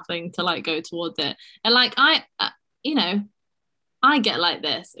literally nothing to like go towards it. And like I get like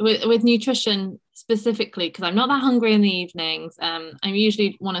this with nutrition specifically, because I'm not that hungry in the evenings. I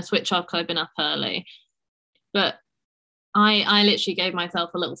usually want to switch off because I've been up early, but I literally gave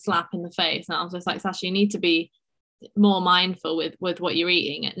myself a little slap in the face, and I was just like, Sasha, you need to be more mindful with what you're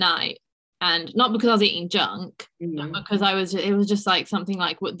eating at night. And not because I was eating junk, but because it was just like something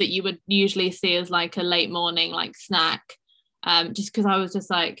like that you would usually see as like a late morning like snack, just because I was just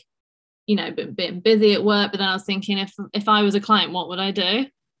like, you know, been busy at work. But then I was thinking, if I was a client, what would I do?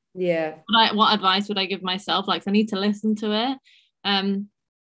 Yeah. What advice would I give myself? Like, I need to listen to it. And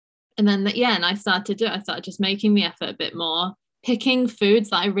then and I started just making the effort a bit more, picking foods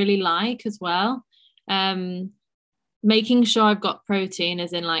that I really like as well. Making sure I've got protein,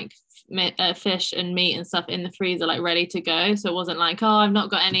 as in like fish and meat and stuff in the freezer, like ready to go. So it wasn't like, oh, I've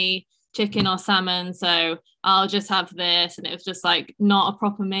not got any chicken or salmon, so I'll just have this. And it was just like not a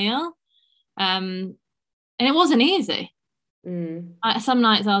proper meal. And it wasn't easy. Some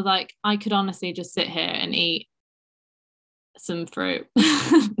nights I was like, I could honestly just sit here and eat some fruit.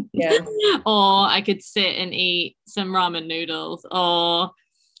 Yeah. Or I could sit and eat some ramen noodles, or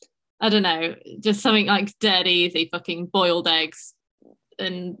I don't know, just something like dead easy, fucking boiled eggs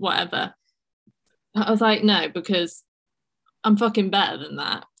and whatever. I was like, no, because I'm fucking better than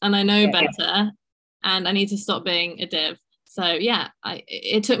that, and I know better, and I need to stop being a div. So yeah,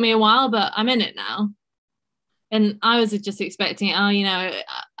 it took me a while, but I'm in it now. And I was just expecting, oh, you know,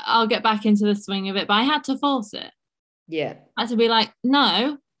 I'll get back into the swing of it, but I had to force it. Yeah. I had to be like,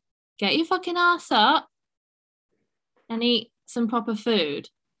 no, get your fucking ass up and eat some proper food.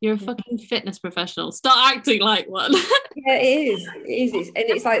 You're a fucking fitness professional. Start acting like one. Yeah, it is. It is. And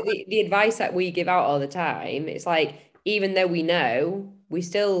it's like the advice that we give out all the time. It's like, even though we know, we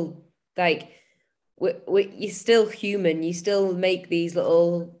still like, you're still human. You still make these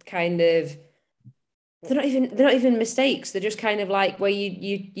little kind of, they're not even mistakes. They're just kind of like where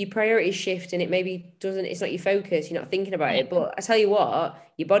you priorities shift, and it maybe doesn't, it's not your focus. You're not thinking about it. But I tell you what,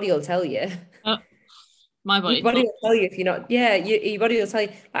 your body will tell you. Oh, my body. Your body will tell you if you're not. Yeah, your body will tell you.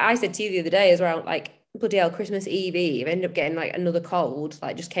 Like I said to you the other day as well, like bloody hell, Christmas Eve, I ended up getting like another cold,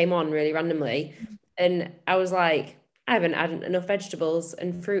 like just came on really randomly, and I was like, I haven't had enough vegetables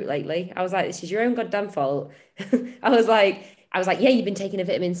and fruit lately. I was like, this is your own goddamn fault. I was like, yeah, you've been taking a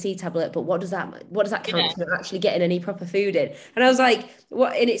vitamin C tablet, but what does that count for actually getting any proper food in? And I was like,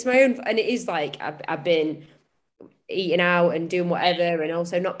 what? And it's my own, and it is like I've been eating out and doing whatever, and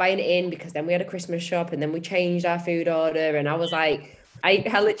also not buying it in, because then we had a Christmas shop and then we changed our food order, and I was like, I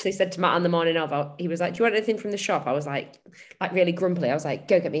literally said to Matt on the morning of, he was like, do you want anything from the shop? I was like really grumpily. I was like,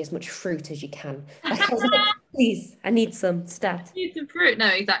 go get me as much fruit as you can. Like, I was like, please, I need some stat. Need some fruit. No,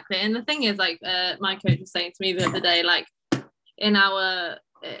 exactly. And the thing is, like, my coach was saying to me the other day, like, in our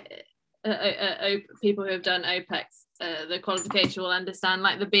people who have done OPEX, the qualification will understand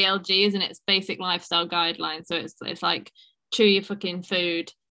like the BLGs and its basic lifestyle guidelines. So it's like, chew your fucking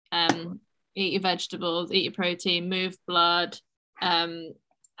food, eat your vegetables, eat your protein, move blood,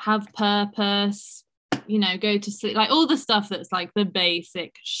 have purpose, you know, go to sleep, like all the stuff that's like the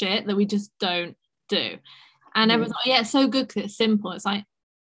basic shit that we just don't do. And everyone's like, yeah, it's so good because it's simple. It's like,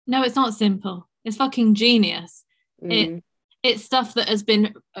 no, it's not simple. It's fucking genius. It's stuff that has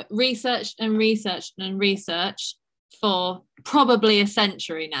been researched and researched and researched for probably a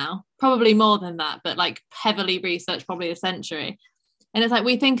century now, probably more than that, but like heavily researched, probably a century. And it's like,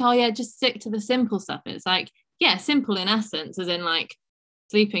 we think, oh yeah, just stick to the simple stuff. It's like, yeah, simple in essence, as in like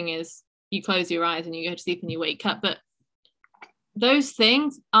sleeping is you close your eyes and you go to sleep and you wake up. But those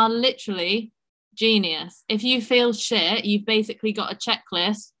things are literally genius. If you feel shit, you've basically got a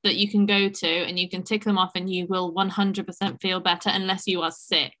checklist that you can go to and you can tick them off and you will 100% feel better unless you are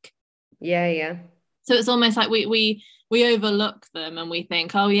sick. Yeah. So it's almost like we overlook them and we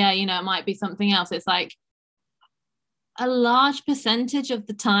think, oh yeah, you know, it might be something else. It's like a large percentage of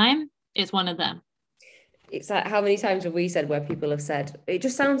the time it's one of them. It's like, how many times have we said where people have said it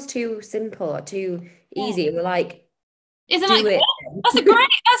just sounds too simple or too easy, and we're like, isn't do like, it.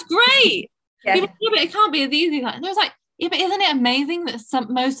 That's great. Yeah. People, yeah, but it can't be as easy. Like, no, it's like, yeah, but isn't it amazing that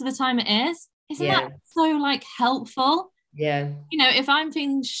most of the time it is? Isn't that so like helpful? Yeah. You know, if I'm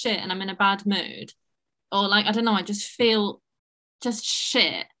feeling shit and I'm in a bad mood, or like, I don't know, I just feel just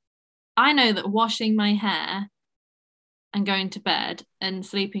shit, I know that washing my hair and going to bed and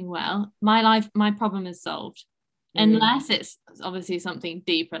sleeping well, my problem is solved. Unless it's obviously something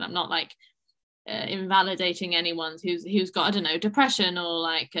deeper, and I'm not like invalidating anyone who's got, I don't know, depression or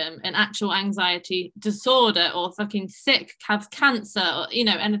like an actual anxiety disorder or fucking sick, have cancer, or you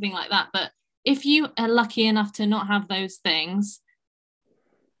know, anything like that. But if you are lucky enough to not have those things,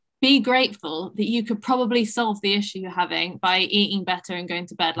 be grateful that you could probably solve the issue you're having by eating better and going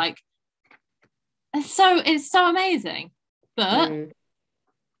to bed. Like, it's so amazing. But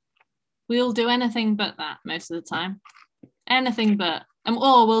we'll do anything but that most of the time. Anything but.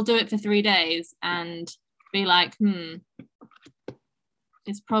 Or we'll do it for 3 days and be like,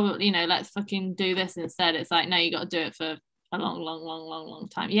 it's probably, you know, let's fucking do this instead. It's like, no, you got to do it for a long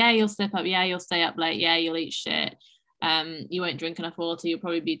time. Yeah, you'll slip up. Yeah, you'll stay up late. Yeah, you'll eat shit. You won't drink enough water. You'll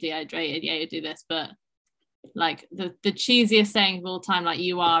probably be dehydrated. Yeah, you do this. But like the cheesiest saying of all time, like,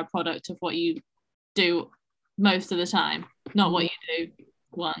 you are a product of what you do most of the time, not what you do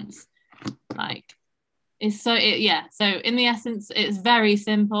once. Like, it's so so in the essence it's very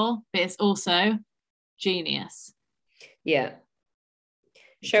simple, but it's also genius. Yeah.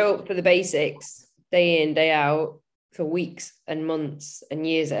 Show up for the basics day in, day out for weeks and months and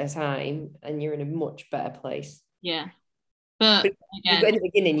years at a time, and you're in a much better place. Yeah. But again, in the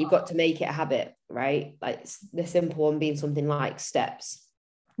beginning, you've got to make it a habit, right? Like the simple one being something like steps.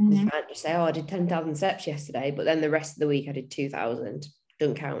 You can't just say, oh, I did 10,000 steps yesterday, but then the rest of the week I did 2,000.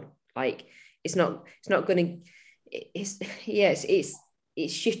 Don't count. Like, it's not going to,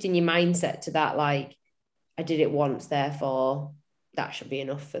 it's shifting your mindset to that, like, I did it once, therefore that should be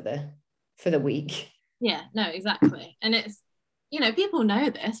enough for the week. Yeah, no, exactly. And it's, you know, people know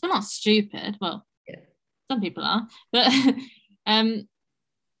this. We're not stupid. Well, yeah, some people are, but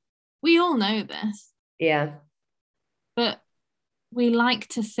we all know this. Yeah. But we like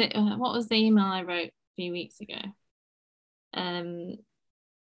to sit. What was the email I wrote a few weeks ago?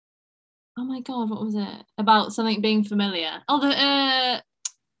 Oh my God, what was it? About something being familiar. Oh, the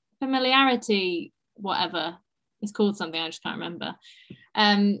familiarity, whatever. It's called something, I just can't remember.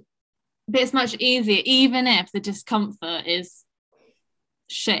 But it's much easier, even if the discomfort is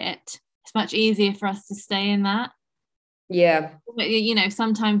shit, it's much easier for us to stay in that. Yeah. But, you know,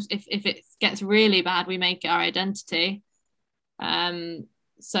 sometimes if it gets really bad, we make it our identity.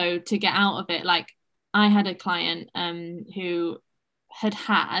 So to get out of it, like, I had a client who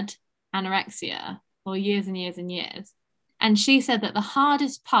had anorexia for years and years and years, and she said that the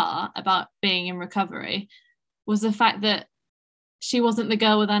hardest part about being in recovery was the fact that she wasn't the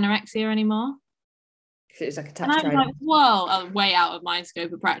girl with anorexia anymore. It was like a touch. And I was like, whoa, way out of my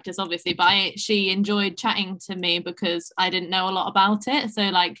scope of practice, obviously, but she enjoyed chatting to me because I didn't know a lot about it. So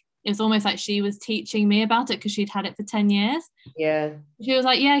like, it's almost like she was teaching me about it because she'd had it for 10 years. Yeah. She was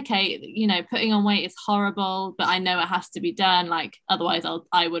like, yeah, okay, you know, putting on weight is horrible, but I know it has to be done. Like, otherwise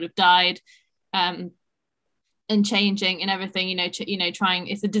I would have died. And changing and everything, you know, trying,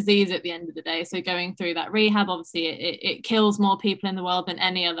 it's a disease at the end of the day. So going through that rehab, obviously it kills more people in the world than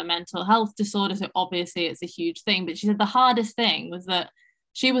any other mental health disorder. So obviously it's a huge thing. But she said the hardest thing was that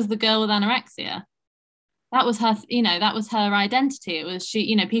she was the girl with anorexia. That was her, you know, that was her identity. It was she,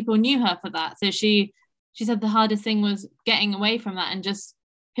 you know, people knew her for that. So she said the hardest thing was getting away from that and just,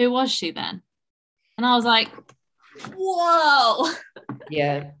 who was she then? And I was like, whoa.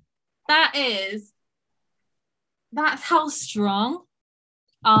 Yeah. That's how strong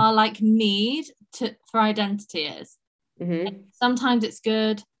our like need for identity is. Mm-hmm. Sometimes it's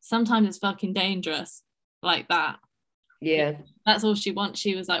good, sometimes it's fucking dangerous, like that. Yeah. That's all she wants.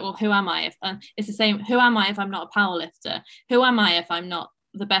 She was like, well, who am I if it's the same, who am I if I'm not a power lifter? Who am I if I'm not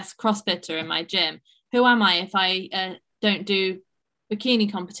the best crossfitter in my gym? Who am I if I don't do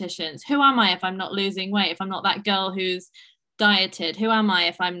bikini competitions. Who am I if I'm not losing weight? If I'm not that girl who's dieted? Who am I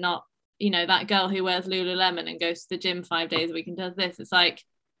if I'm not, that girl who wears Lululemon and goes to the gym 5 days a week and does this? It's like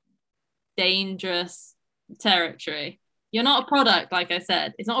dangerous territory. You're not a product, like I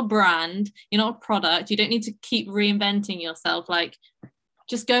said. It's not a brand. You're not a product. You don't need to keep reinventing yourself. Like,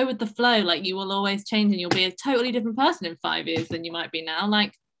 just go with the flow. Like, you will always change and you'll be a totally different person in 5 years than you might be now.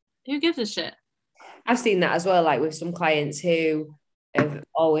 Like, who gives a shit? I've seen that as well, like with some clients who have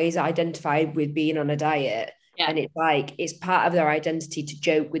always identified with being on a diet. Yeah. And it's like, it's part of their identity to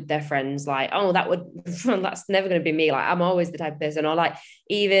joke with their friends, like, oh, that's never going to be me. Like, I'm always the type of person. Or like,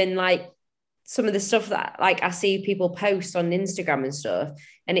 even like some of the stuff that like I see people post on Instagram and stuff.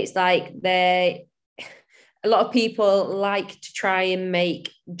 And it's like a lot of people like to try and make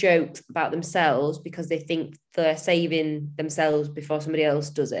jokes about themselves because they think they're saving themselves before somebody else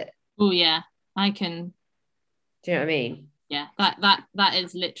does it. Oh yeah, I can. Do you know what I mean? Yeah, that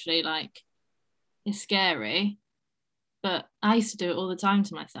is literally like, it's scary, but I used to do it all the time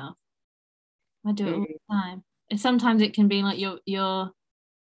to myself. I do it all the time. And sometimes it can be like you're.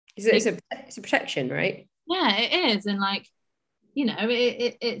 It's a protection, right? Yeah, it is, and like,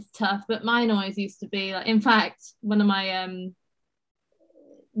 it's tough. But mine always used to be like. In fact, one of my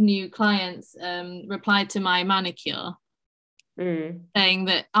new clients replied to my manicure. Saying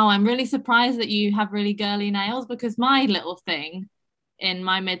that, oh, I'm really surprised that you have really girly nails, because my little thing in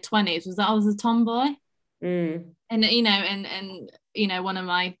my mid-20s was that I was a tomboy. And one of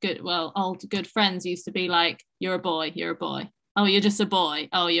my old good friends used to be like, you're a boy, oh, you're just a boy,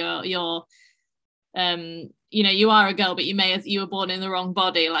 oh, you're you are a girl, but you were born in the wrong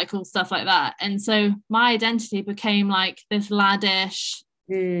body, like all stuff like that. And so my identity became like this laddish,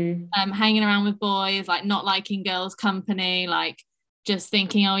 hanging around with boys, like not liking girls' company, like just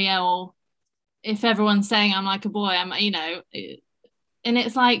thinking, oh yeah, well, if everyone's saying I'm like a boy, I'm, and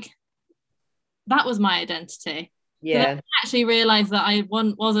it's like, that was my identity. Yeah. So I actually realized that I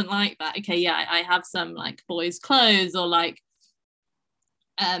wasn't like that. Okay, yeah, I have some like boys' clothes, or like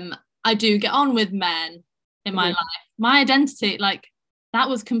I do get on with men in my life. My identity, like, that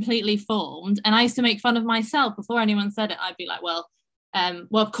was completely formed, and I used to make fun of myself before anyone said it. I'd be like, well,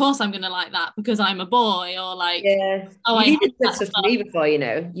 of course I'm gonna like that because I'm a boy, or like, oh, you've said stuff to me before,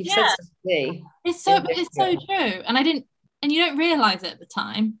 you've said stuff to me. It's so true, and you don't realize it at the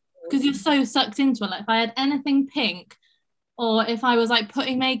time because you're so sucked into it. Like, if I had anything pink, or if I was like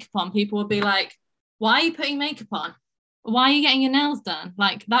putting makeup on, people would be like, why are you putting makeup on? Why are you getting your nails done?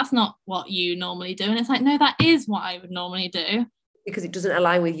 Like, that's not what you normally do. And it's like, no, that is what I would normally do, because it doesn't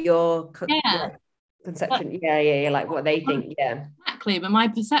align with your conception. Like what they think. Exactly. But my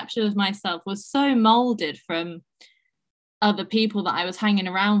perception of myself was so molded from other people that I was hanging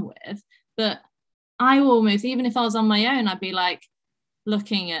around with, that I almost, even if I was on my own, I'd be like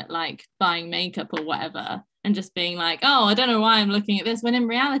looking at like buying makeup or whatever and just being like, oh, I don't know why I'm looking at this, when in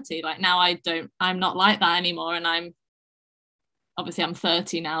reality, like, now I'm not like that anymore. And I'm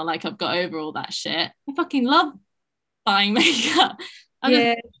 30 now, like, I've got over all that shit. I fucking love buying makeup. I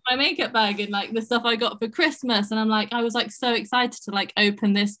just my makeup bag and like the stuff I got for Christmas, and I'm like, I was like so excited to like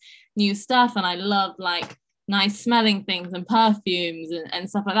open this new stuff, and I love like nice smelling things and perfumes and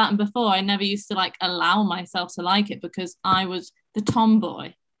stuff like that. And before, I never used to like allow myself to like it because I was the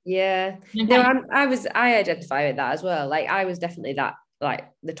tomboy. I identify with that as well. Like, I was definitely that, like,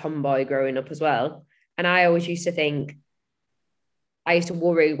 the tomboy growing up as well. And I always used to think, I used to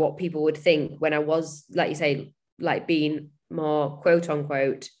worry what people would think when I was, like you say, like being more quote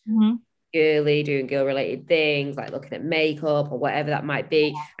unquote girly, doing girl related things, like looking at makeup or whatever that might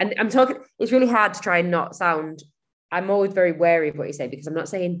be. And I'm talking, it's really hard to try and not sound, I'm always very wary of what you say, because I'm not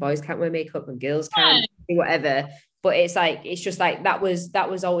saying boys can't wear makeup and girls can't do whatever, but it's like, it's just like, that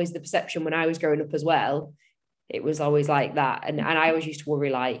was always the perception when I was growing up as well. It was always like that. And I always used to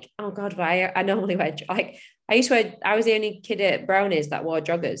worry, like, oh God, I normally wear, like, I was the only kid at Brownies that wore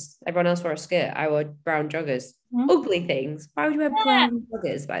joggers. Everyone else wore a skirt. I wore brown joggers. Ugly things. Why would you wear brown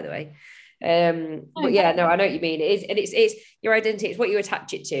joggers, by the way? But yeah, no, I know what you mean. It's your identity. It's what you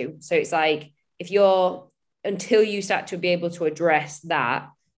attach it to. So it's like, until you start to be able to address that,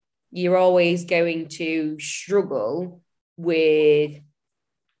 you're always going to struggle with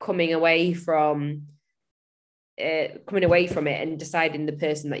coming away from it and deciding the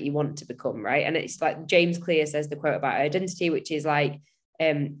person that you want to become, right? And it's like James Clear says the quote about identity, which is like,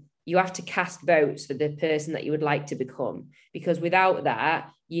 you have to cast votes for the person that you would like to become, because without that,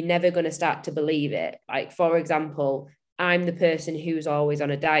 you're never going to start to believe it. Like, for example, I'm the person who's always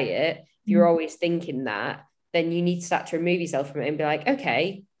on a diet. If you're always thinking that, then you need to start to remove yourself from it and be like,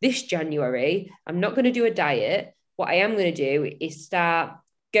 okay, this January, I'm not going to do a diet. what I am going to do is start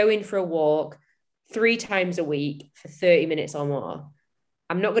going for a walk 3 times a week for 30 minutes or more.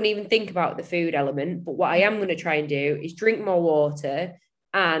 I'm not going to even think about the food element, but what I am going to try and do is drink more water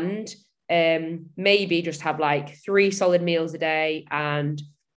and maybe just have like 3 solid meals a day and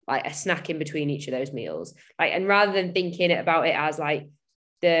like a snack in between each of those meals. Like, and rather than thinking about it as like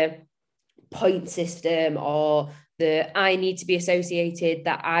the point system or the I need to be associated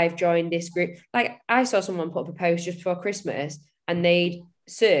that I've joined this group. Like I saw someone put up a post just before Christmas and they'd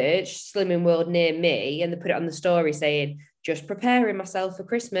search Slimming World near me and they put it on the story saying, just preparing myself for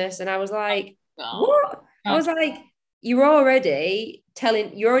Christmas. And I was like, what? I was like, you're already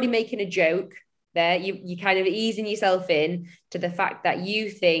making a joke there. You kind of easing yourself in to the fact that you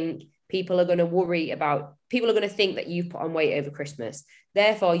think people are going to think that you've put on weight over Christmas.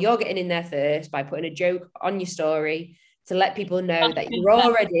 Therefore, you're getting in there first by putting a joke on your story to let people know that you're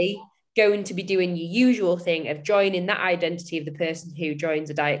already going to be doing your usual thing of joining that identity of the person who joins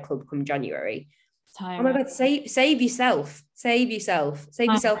a diet club come January. Oh my God, save yourself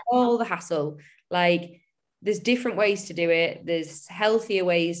all the hassle. Like, there's different ways to do it. There's healthier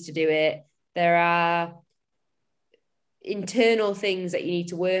ways to do it. There are internal things that you need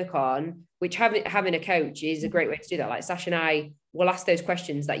to work on, which having a coach is a great way to do that. Like Sash and I will ask those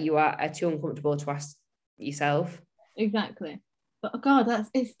questions that you are too uncomfortable to ask yourself. Exactly. But oh God,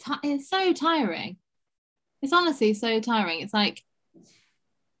 it's so tiring. It's honestly so tiring. It's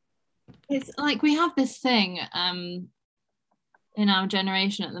like we have this thing in our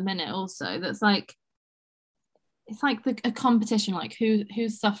generation at the minute also that's like, it's like a competition, like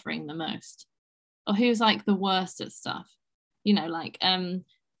who's suffering the most or who's like the worst at stuff, you know, like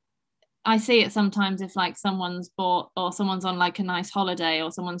I see it sometimes if like someone's bought or someone's on like a nice holiday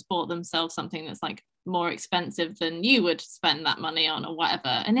or someone's bought themselves something that's like more expensive than you would spend that money on or whatever,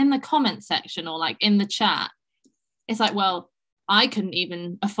 and in the comment section or like in the chat it's like, well, I couldn't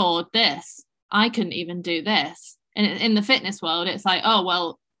even afford this, I couldn't even do this. And in the fitness world it's like, oh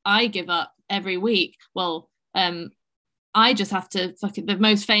well, I give up every week. Well, I just have to the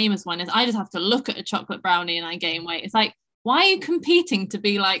most famous one is I just have to look at a chocolate brownie and I gain weight. It's like, why are you competing to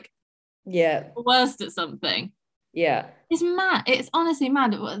be like the worst at something? It's mad. It's honestly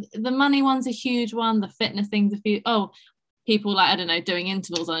mad. The money one's a huge one, the fitness thing's a few. People like, I don't know, doing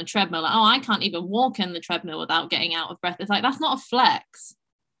intervals on a treadmill, like, oh, I can't even walk in the treadmill without getting out of breath. It's like, that's not a flex.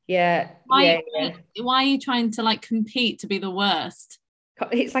 Why are you trying to like compete to be the worst?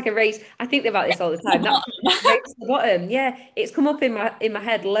 It's like a race. I think about this all the time. That race to the bottom. Yeah, it's come up in my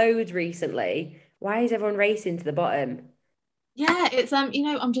head loads recently. Why is everyone racing to the bottom? Yeah, it's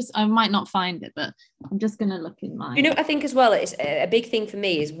I might not find it, but I'm just gonna look in mine. You know, I think as well, it's a big thing for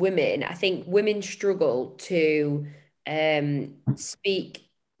me is women. I think women struggle to speak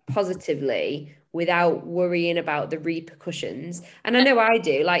positively without worrying about the repercussions. And I know I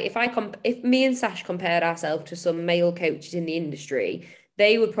do. Like if me and Sash compared ourselves to some male coaches in the industry,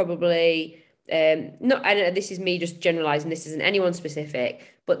 they would probably not, and this is me just generalizing, this isn't anyone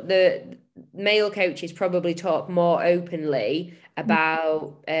specific, but the male coaches probably talk more openly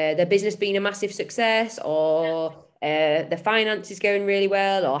about their business being a massive success or the finances going really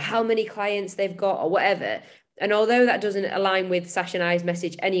well or how many clients they've got or whatever. And although that doesn't align with Sash and I's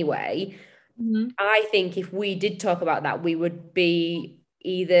message anyway, I think if we did talk about that, we would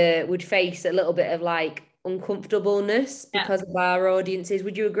would face a little bit of like uncomfortableness because of our audiences.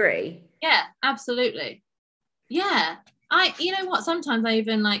 Would you agree? Yeah, absolutely. Yeah. You know what? Sometimes I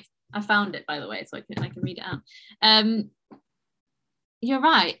even like, I found it by the way, so I can read it out. You're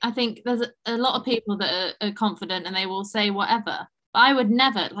right. I think there's a lot of people that are confident and they will say whatever. But I would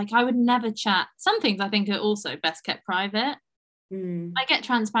never chat. Some things I think are also best kept private. I get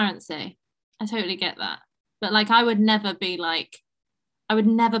transparency. I totally get that. But like, I would never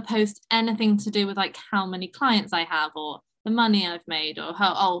post anything to do with like how many clients I have or the money I've made or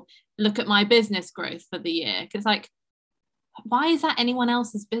how I'll look at my business growth for the year. Because like, why is that anyone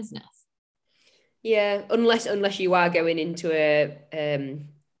else's business? Yeah, unless you are going into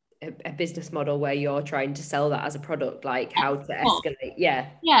a business model where you're trying to sell that as a product, like how to escalate. Yeah,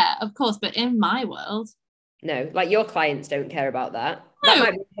 of course. But in my world, no, like your clients don't care about that. No. That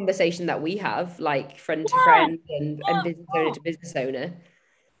might be a conversation that we have, like friend to friend and business owner to business owner.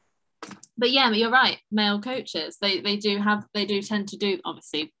 But yeah, you're right. Male coaches, they do tend to do.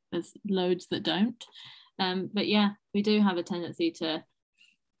 Obviously, there's loads that don't. But yeah, we do have a tendency to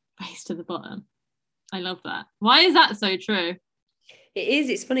race to the bottom. I love that. Why is that so true? It is.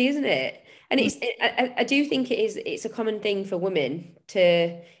 It's funny, isn't it? And I do think it's a common thing for women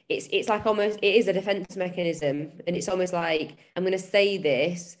to, it's like almost, it is a defense mechanism. And it's almost like, I'm going to say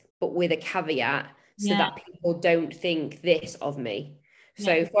this, but with a caveat so that people don't think this of me.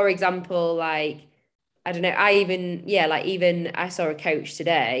 So for example, like, I don't know, I saw a coach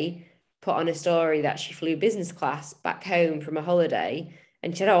today put on a story that she flew business class back home from a holiday,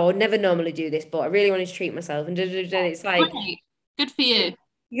 and she said, oh, I would never normally do this, but I really wanted to treat myself. And it's like, good for you.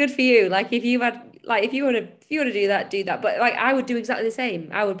 Good for you. Like, if you had, like, if you want to do that, do that. But like, I would do exactly the same.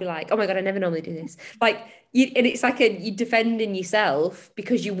 I would be like, oh my God, I never normally do this. Like, and it's like you defending yourself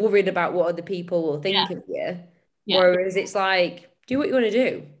because you're worried about what other people will think of you. Yeah. Whereas it's like, do what you want to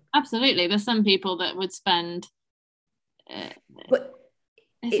do. Absolutely. There's some people that would spend. But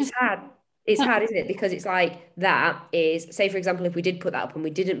it's hard. It's hard, isn't it? Because it's like, that is, say, for example, if we did put that up and we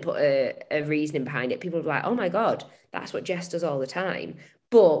didn't put a reasoning behind it, people would be like, oh my God, that's what Jess does all the time.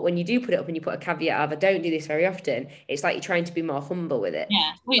 But when you do put it up and you put a caveat of, I don't do this very often, it's like you're trying to be more humble with it.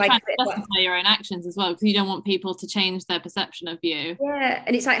 Yeah, well, you're trying to justify your own actions as well, because you don't want people to change their perception of you. Yeah,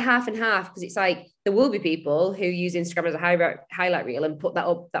 and it's like half and half, because it's like there will be people who use Instagram as a highlight reel and put that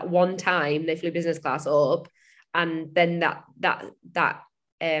up that one time they flew business class up, and then that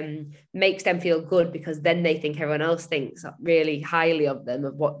makes them feel good, because then they think everyone else thinks really highly of them,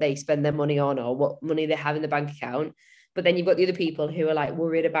 of what they spend their money on or what money they have in the bank account. But then you've got the other people who are like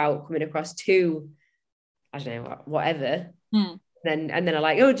worried about coming across too, I don't know, whatever. And then are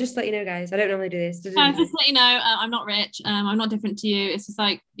like, oh, just let you know, guys, I don't normally do this. Just let you know, I'm not rich. I'm not different to you. It's just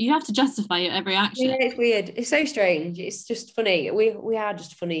like, you have to justify your every action. Yeah, it's weird. It's so strange. It's just funny. We are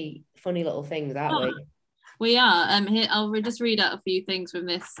just funny little things, aren't we? We are. Here, I'll just read out a few things from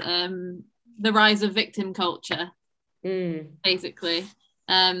this. The rise of victim culture, basically.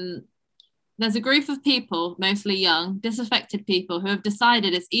 There's a group of people, mostly young, disaffected people, who have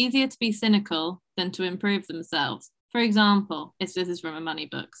decided it's easier to be cynical than to improve themselves. For example, this is from a money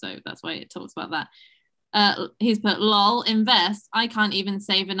book, so that's why it talks about that. He's put, lol, invest. I can't even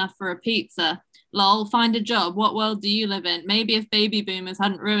save enough for a pizza. Lol, find a job. What world do you live in? Maybe if baby boomers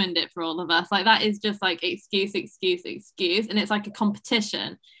hadn't ruined it for all of us. Like, that is just like excuse. And it's like a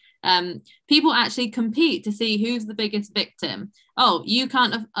competition. People actually compete to see who's the biggest victim. Oh, you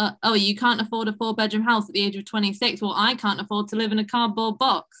can't afford a 4-bedroom house at the age of 26. Well, I can't afford to live in a cardboard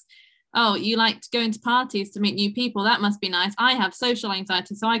box. Oh, you like going to parties to meet new people. That must be nice. I have social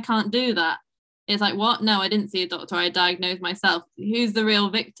anxiety, so I can't do that. It's like, what? No, I didn't see a doctor. I diagnosed myself. Who's the real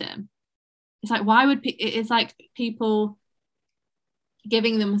victim? It's like, why would it's like people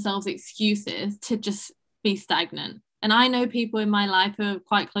giving themselves excuses to just be stagnant. And I know people in my life who are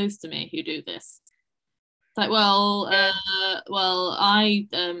quite close to me who do this. It's like, well, I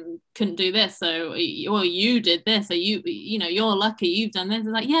couldn't do this, so you did this, so you're lucky you've done this. It's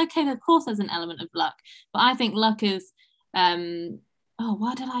like, yeah, okay, of course there's an element of luck, but I think luck is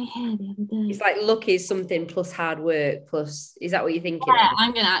what did I hear the other day? It's like luck is something plus hard work plus, is that what you're thinking? Yeah,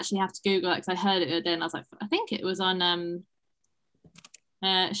 I'm gonna actually have to Google it, because I heard it the other day and I was like, I think it was on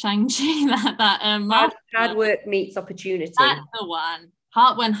Shang-Chi that hard work meets opportunity. That's the one.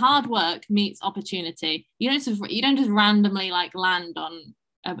 When hard work meets opportunity, you don't just randomly like land on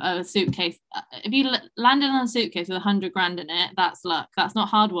a suitcase. If you landed on a suitcase with 100 grand in it, that's luck. That's not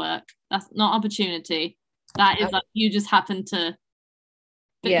hard work. That's not opportunity. That is like, you just happen to.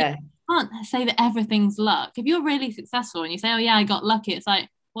 But you can't say that everything's luck. If you're really successful and you say, oh yeah, I got lucky, it's like,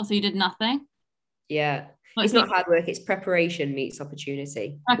 well, so you did nothing? Yeah. It's not hard work, it's preparation meets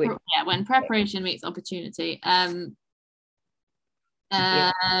opportunity. When preparation meets opportunity.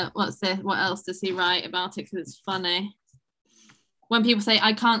 What's this? What else does he write about it? Because it's funny. When people say,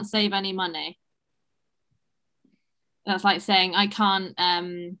 I can't save any money, that's like saying I can't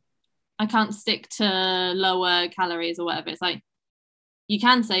stick to lower calories or whatever. It's like, you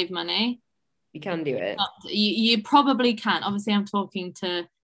can save money. You can do it. You probably can. Obviously, I'm talking to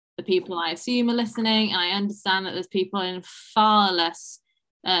the people I assume are listening, and I understand that there's people in far less,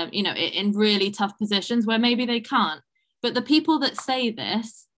 in really tough positions where maybe they can't. But the people that say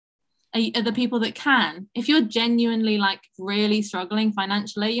this are the people that can. If you're genuinely like really struggling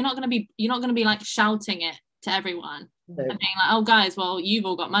financially, you're not going to be like shouting it to everyone and being like, oh guys, well, you've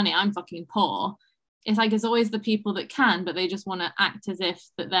all got money, I'm fucking poor. It's like, it's always the people that can, but they just want to act as if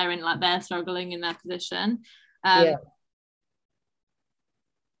that they're struggling in their position.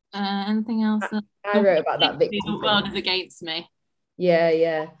 Anything else? I wrote about that victim. The world is against me.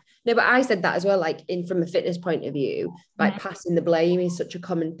 Yeah. No, but I said that as well, like from a fitness point of view, like passing the blame is such a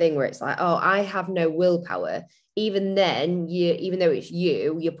common thing where it's like, oh, I have no willpower. Even then, even though it's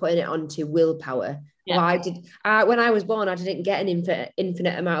you're putting it onto willpower. Yeah. Well, when I was born, I didn't get an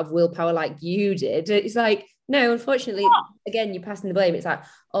infinite amount of willpower like you did. It's like, no, unfortunately, again, you're passing the blame. It's like,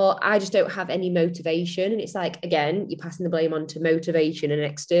 oh, I just don't have any motivation. And it's like, again, you're passing the blame onto motivation, an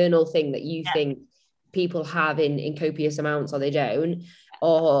external thing that you think people have in copious amounts or they don't,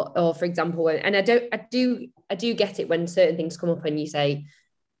 or for example, and I do get it when certain things come up and you say,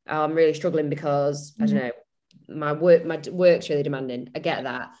 oh, I'm really struggling because I don't know, my work's really demanding. I get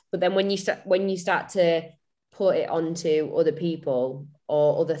that, but then when you start to put it onto other people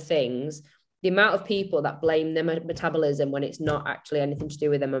or other things, the amount of people that blame their metabolism when it's not actually anything to do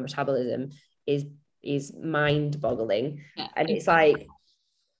with their metabolism is mind-boggling. Yeah. And it's like,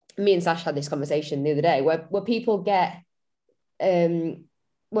 me and Sash had this conversation the other day where people get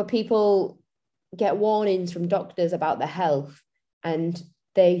warnings from doctors about their health and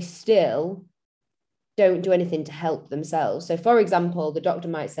they still don't do anything to help themselves. So for example, the doctor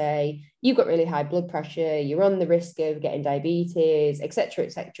might say, you've got really high blood pressure, you're on the risk of getting diabetes, etc.,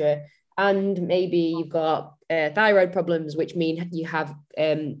 etc., and maybe you've got thyroid problems, which mean you have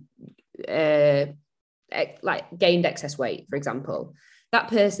like gained excess weight, for example. That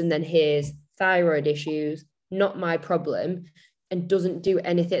person then hears thyroid issues, not my problem, and doesn't do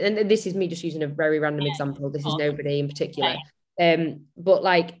anything. And this is me just using a very random example. This is nobody in particular. But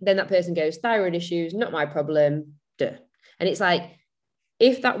like, then that person goes, thyroid issues, not my problem. Duh. And it's like,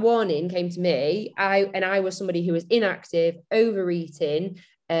 if that warning came to me, I was somebody who was inactive, overeating,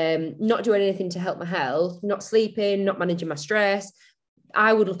 not doing anything to help my health, not sleeping, not managing my stress,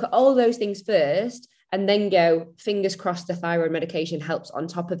 I would look at all those things first and then go, fingers crossed the thyroid medication helps on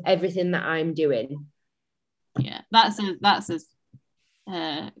top of everything that I'm doing. Yeah, that's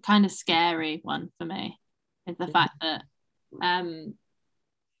a kind of scary one for me, is the fact that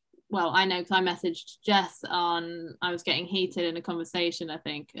well, I know because I messaged Jess I was getting heated in a conversation, I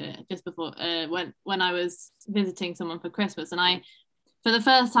think, just before when I was visiting someone for Christmas, and for the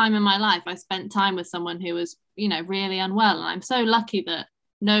first time in my life, I spent time with someone who was, really unwell, and I'm so lucky that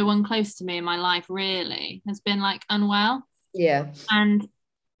no one close to me in my life really has been like unwell. Yeah. And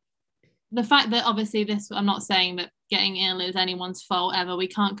the fact that obviously I'm not saying that getting ill is anyone's fault ever. We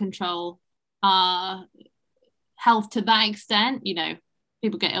can't control our health to that extent.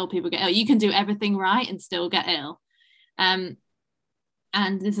 People get ill. You can do everything right and still get ill. And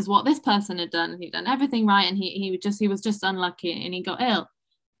this is what this person had done. He'd done everything right, and he was just unlucky, and he got ill.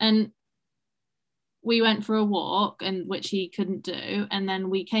 And we went for a walk, and which he couldn't do. And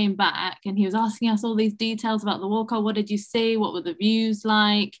then we came back, and he was asking us all these details about the walk. Oh, what did you see? What were the views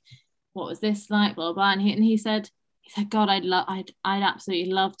like? What was this like? Blah blah. And he said, God, I'd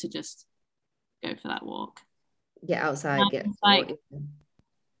absolutely love to just go for that walk. Get outside.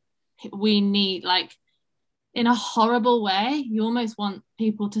 We need, like, in a horrible way, you almost want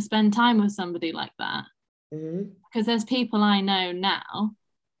people to spend time with somebody like that. Mm-hmm. Because there's people I know now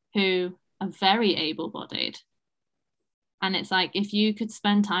who are very able-bodied, and it's like, if you could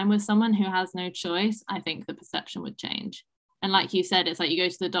spend time with someone who has no choice, I think the perception would change. And like you said, it's like you go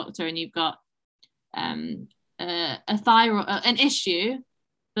to the doctor and you've got a thyroid, an issue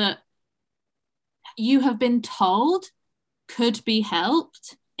that you have been told could be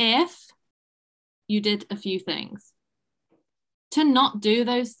helped if you did a few things. To not do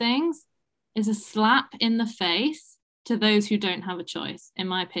those things is a slap in the face to those who don't have a choice, in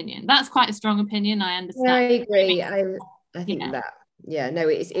my opinion. That's quite a strong opinion, I understand. Yeah, I agree. I think that, no,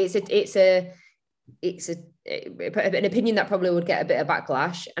 it's an opinion that probably would get a bit of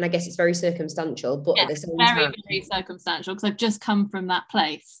backlash, and I guess it's very circumstantial, but at the same time, very circumstantial, because I've just come from that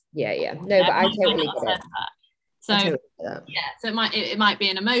place. No, but I totally get it. So so it might be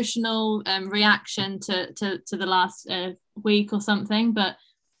an emotional reaction to the last week or something, but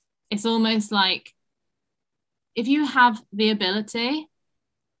it's almost like, if you have the ability,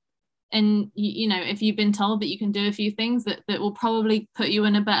 and if you've been told that you can do a few things that will probably put you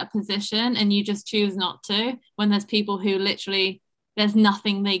in a better position, and you just choose not to, when there's people who literally there's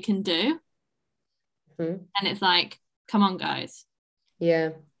nothing they can do. Mm-hmm. And it's like, come on, guys.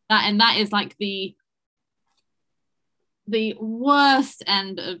 Yeah. That is like the worst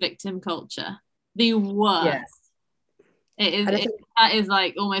end of victim culture. The worst. Yeah. That is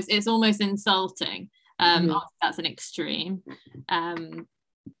like it's almost insulting. That's an extreme.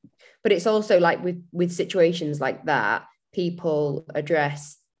 But it's also like with situations like that, people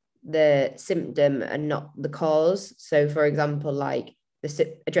address the symptom and not the cause. So for example, like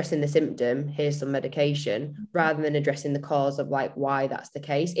addressing the symptom, here's some medication, rather than addressing the cause of like why that's the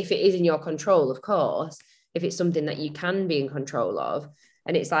case. If it is in your control, of course, if it's something that you can be in control of.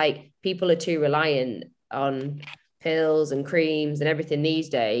 And it's like, people are too reliant on pills and creams and everything these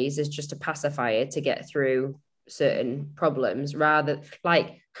days as just a pacifier to get through certain problems, rather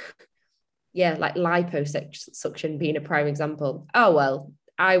like liposuction being a prime example. Oh, well,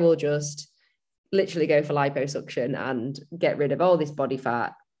 I will just literally go for liposuction and get rid of all this body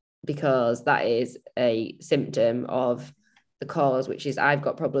fat because that is a symptom of the cause, which is I've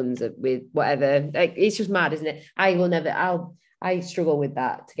got problems with whatever. Like, it's just mad, isn't it? I struggle with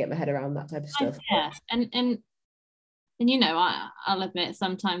that, to get my head around that type of stuff. Yeah, and you know, I'll admit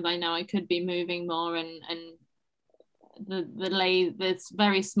sometimes I know I could be moving more, and this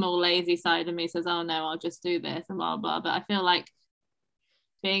very small lazy side of me says, oh no, I'll just do this and blah blah. But I feel like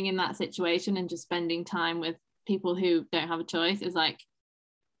being in that situation and just spending time with people who don't have a choice is like,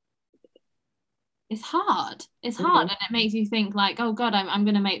 it's hard. It's hard, and it makes you think like, oh God, I'm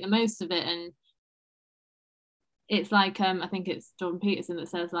going to make the most of it. And it's like, I think it's Jordan Peterson that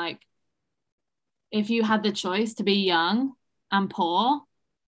says like, if you had the choice to be young and poor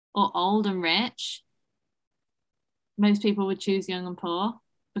or old and rich, most people would choose young and poor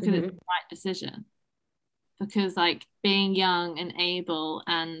because it's the right decision. Because like being young and able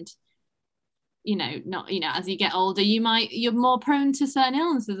and, you know, not, you know, as you get older, you're more prone to certain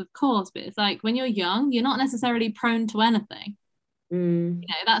illnesses, of course, but it's like when you're young, you're not necessarily prone to anything. You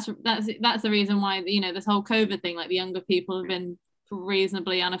know, that's the reason why, you know, this whole COVID thing, like the younger people have been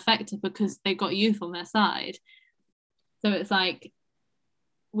reasonably unaffected because they've got youth on their side. So it's like,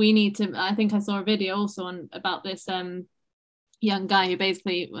 we need to, I think I saw a video also about this young guy who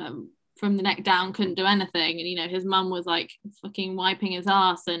basically from the neck down couldn't do anything, and you know, his mum was like fucking wiping his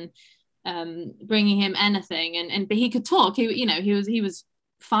ass and bringing him anything, and but he could talk, he was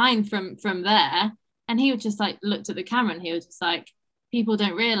fine from there, and he was just like looked at the camera and he was just like, people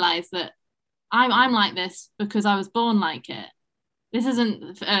don't realize that I'm like this because I was born like it. This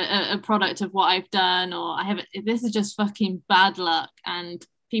isn't a product of what I've done, or this is just fucking bad luck, and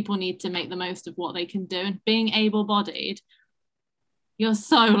people need to make the most of what they can do. And being able-bodied, you're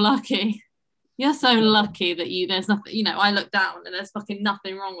so lucky. You're so lucky that there's nothing, you know, I look down and there's fucking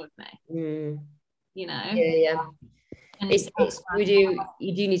nothing wrong with me. You know? Yeah. And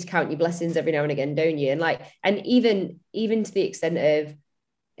you do need to count your blessings every now and again, don't you? And even to the extent of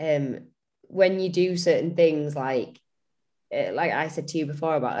when you do certain things, like I said to you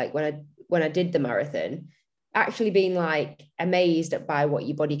before about like when I did the marathon, actually being like amazed by what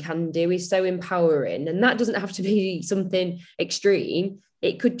your body can do is so empowering. And that doesn't have to be something extreme.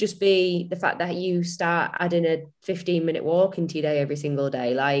 It could just be the fact that you start adding a 15-minute walk into your day every single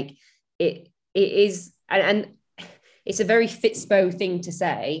day. Like it is, and it's a very Fitspo thing to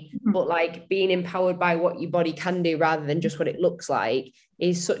say, but like being empowered by what your body can do rather than just what it looks like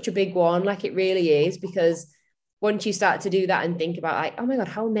is such a big one. Like it really is, because once you start to do that and think about like, oh my God,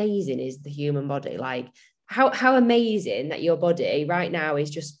 how amazing is the human body? Like how amazing that your body right now is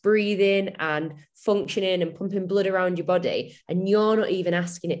just breathing and functioning and pumping blood around your body, and you're not even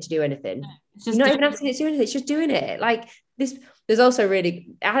asking it to do anything. You're not even asking it to do anything. It's just doing it. Like this, there's also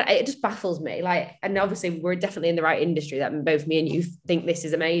really, it just baffles me. Like, and obviously we're definitely in the right industry that both me and you think this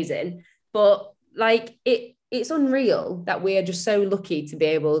is amazing, but like it's unreal that we are just so lucky to be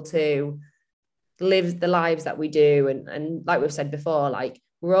able to live the lives that we do. And like we've said before, like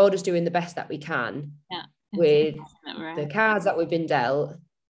we're all just doing the best that we can with the cards that we've been dealt.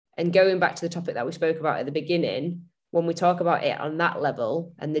 And going back to the topic that we spoke about at the beginning, when we talk about it on that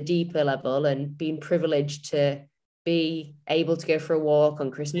level and the deeper level, and being privileged to be able to go for a walk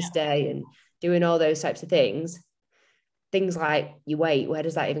on Christmas Day and doing all those types of things like, you wait, where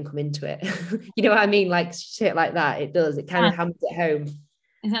does that even come into it? You know what I mean? Like shit like that, it kind of hammers it home.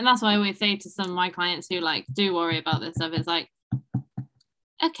 And that's why I always say to some of my clients who like do worry about this stuff, it's like,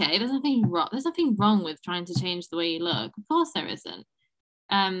 okay, there's nothing wrong with trying to change the way you look. Of course there isn't.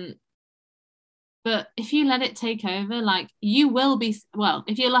 But if you let it take over, like you will be, well,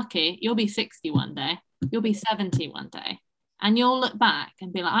 if you're lucky, you'll be 60 one day, you'll be 70 one day, and you'll look back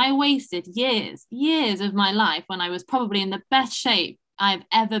and be like, I wasted years of my life when I was probably in the best shape I've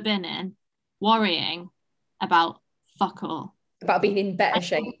ever been in, worrying about fuck all. About being in better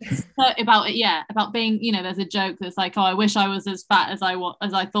shape. About being, you know, there's a joke that's like, oh, I wish I was as fat as I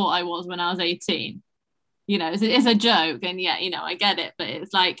thought I was when I was 18. You know, it's a joke, and yeah, you know, I get it, but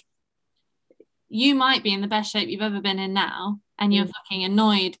it's like, you might be in the best shape you've ever been in now, and you're fucking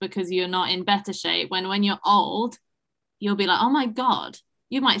annoyed because you're not in better shape, when you're old, you'll be like, oh my God,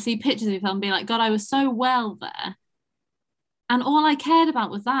 you might see pictures of yourself and be like, God, I was so well there, and all I cared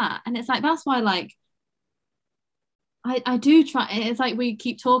about was that. And it's like, that's why, like, I do try. It's like we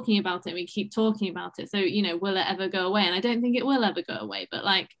keep talking about it. So, you know, will it ever go away? And I don't think it will ever go away. But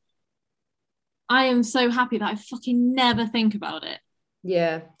like, I am so happy that I fucking never think about it.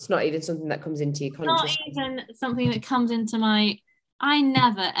 Yeah, it's not even something that comes into your consciousness. Not even something that comes into my. I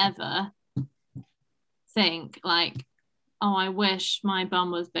never ever think like, oh, I wish my bum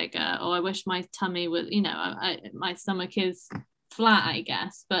was bigger, or I wish my tummy was, you know, my stomach is flat, I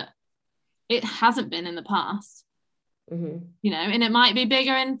guess, but it hasn't been in the past. Mm-hmm. You know, and it might be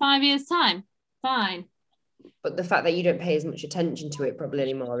bigger in 5 years' time. Fine. But the fact that you don't pay as much attention to it probably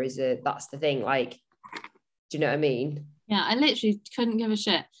anymore that's the thing. Like, do you know what I mean? Yeah, I literally couldn't give a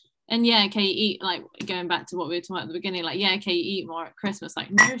shit. And yeah, okay, you eat, like, going back to what we were talking about at the beginning, like, yeah, okay, you eat more at Christmas.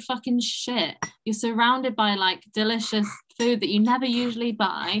 Like, no fucking shit. You're surrounded by like delicious food that you never usually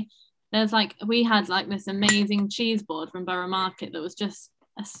buy. There's like, we had like this amazing cheese board from Borough Market that was just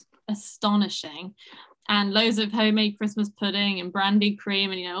astonishing, and loads of homemade Christmas pudding and brandy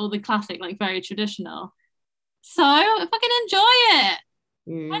cream, and you know, all the classic, like, very traditional. So fucking enjoy it.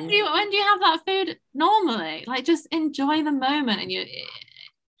 When do you have that food normally? Like, just enjoy the moment. And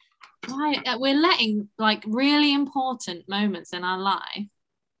we're letting like really important moments in our life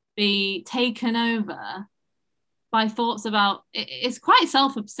be taken over by thoughts about it's quite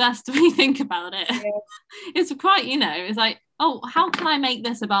self-obsessed when you think about it. Yeah. It's quite, you know, it's like, oh, how can I make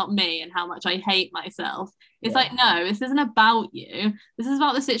this about me and how much I hate myself? It's like, no, this isn't about you. This is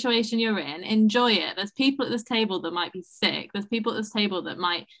about the situation you're in. Enjoy it. There's people at this table that might be sick. There's people at this table that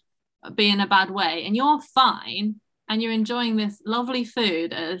might be in a bad way, and you're fine, and you're enjoying this lovely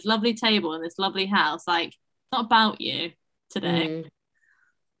food at this lovely table in this lovely house. Like, it's not about you today.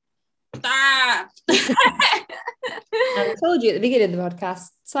 I told you at the beginning of the podcast,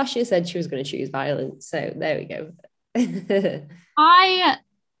 Sasha said she was going to choose violence, so there we go. It's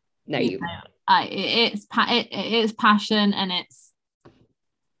passion, and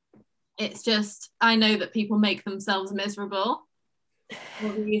it's just, I know that people make themselves miserable for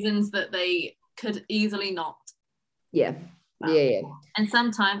reasons that they could easily not. Yeah. And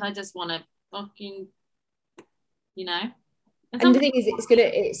sometimes I just want to fucking, you know. And the thing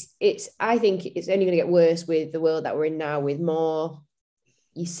is, I think it's only going to get worse with the world that we're in now, with more,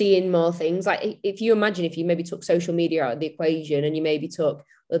 you're seeing more things. Like, if you imagine if you maybe took social media out of the equation and you maybe took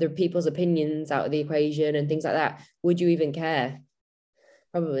other people's opinions out of the equation and things like that, would you even care?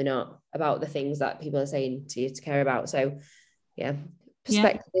 Probably not, about the things that people are saying to you to care about. So yeah,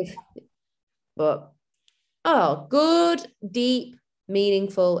 perspective. Yeah. But good, deep,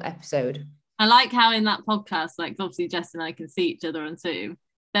 meaningful episode. I like how in that podcast, like, obviously Jess and I can see each other on Zoom.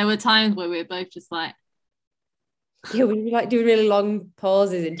 There were times where we were both just like, yeah, we were like doing really long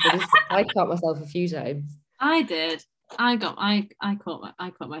pauses into this. I caught myself a few times. I did. I caught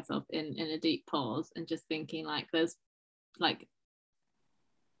myself in a deep pause and just thinking, like, there's like,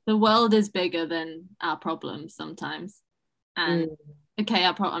 the world is bigger than our problems sometimes. And okay,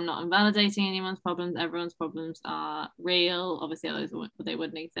 I'm not invalidating anyone's problems. Everyone's problems are real. Obviously, otherwise they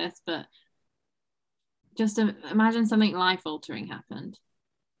wouldn't exist. But just imagine something life-altering happened.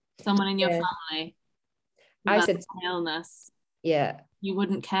 Someone in your family, I said illness. Yeah, you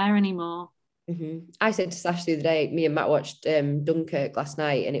wouldn't care anymore. Mm-hmm. I said to Sash the other day, me and Matt watched Dunkirk last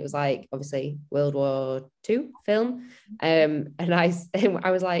night, and it was like, obviously, World War II film. And I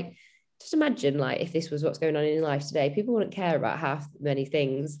was like, just imagine, like, if this was what's going on in life today, people wouldn't care about half many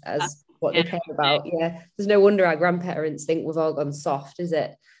things as what they care about. Yeah, there's no wonder our grandparents think we've all gone soft, is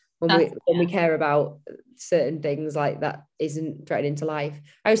it? When we care about certain things like that isn't threatening to life.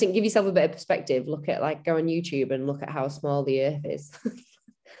 I always think, give yourself a bit of perspective. Look at, like, go on YouTube and look at how small the earth is.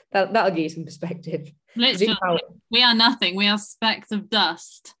 That'll give you some perspective. Literally, we are nothing. We are specks of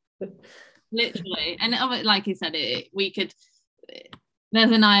dust. Literally. And like you said,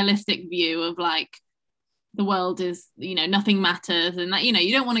 there's a nihilistic view of, like, the world is, nothing matters, and that,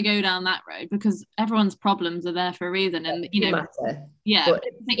 you don't want to go down that road, because everyone's problems are there for a reason, and matter. Yeah,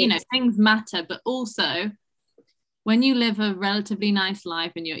 things matter, but also when you live a relatively nice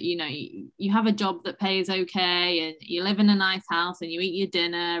life, and you have a job that pays okay, and you live in a nice house, and you eat your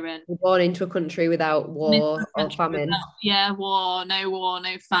dinner, and you're born into a country without war or famine.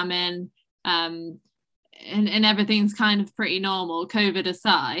 No famine, and everything's kind of pretty normal, COVID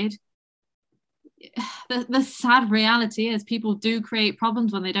aside. The sad reality is people do create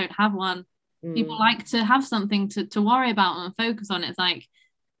problems when they don't have one. People like to have something to worry about and focus on. It's like,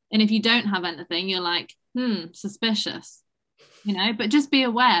 and if you don't have anything, you're like, suspicious, but just be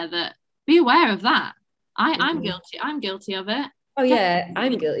aware of that. I'm guilty of it. Oh yeah,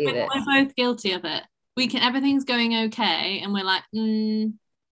 I'm guilty of it. We're both guilty of it. Everything's going okay, and we're like, and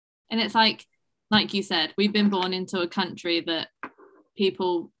it's like you said, we've been born into a country that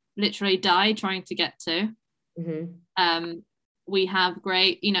people literally die trying to get to. We have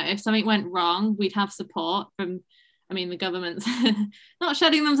great, if something went wrong, we'd have support from, the government's not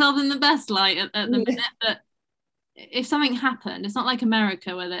shedding themselves in the best light at the minute, but if something happened, it's not like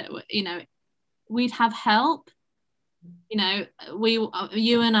America where we'd have help. You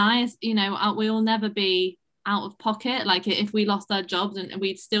and I, we will never be out of pocket, like if we lost our jobs, and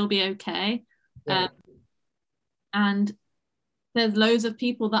we'd still be okay. Yeah. And there's loads of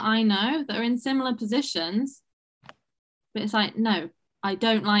people that I know that are in similar positions, but it's like, no, I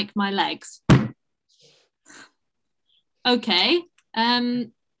don't like my legs. Okay.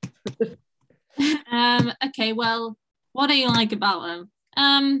 Okay, well, what do you like about them?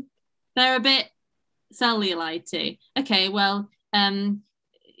 They're a bit cellulite. Okay, well,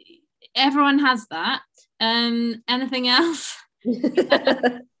 everyone has that. Anything else?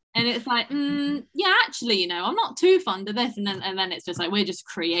 And it's like, yeah, actually, I'm not too fond of this. And then it's just like, we're just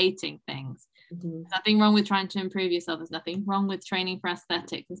creating things. Mm-hmm. There's nothing wrong with trying to improve yourself. There's nothing wrong with training for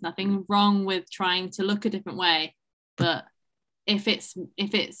aesthetics. There's nothing wrong with trying to look a different way. But if it's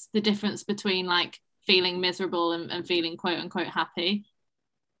the difference between like feeling miserable and feeling quote unquote happy,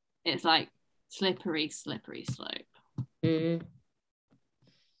 it's like slippery slope. Mm.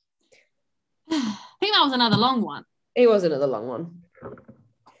 I think that was another long one. It was another long one.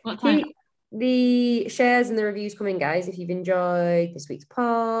 What time? Keep the shares and the reviews coming, guys, if you've enjoyed this week's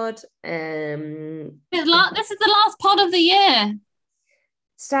pod. This is the last pod of the year.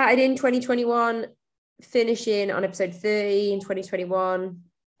 Started in 2021, finishing on episode 30 in 2021.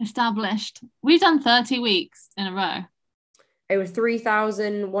 Established. We've done 30 weeks in a row. Over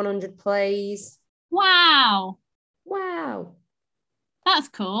 3,100 plays. Wow. That's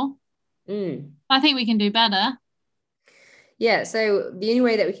cool. I think we can do better. Yeah, so the only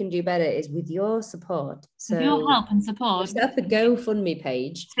way that we can do better is with your support. So with your help and support. Set up a GoFundMe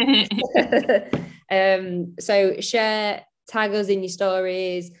page. So share, tag us in your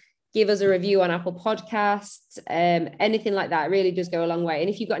stories, give us a review on Apple Podcasts, anything like that really does go a long way. And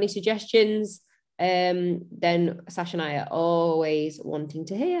if you've got any suggestions, then Sash and I are always wanting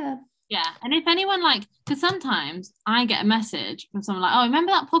to hear. Yeah, and if anyone because sometimes I get a message from someone like, oh,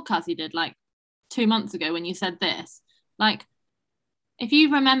 remember that podcast you did like 2 months ago when you said this? Like, if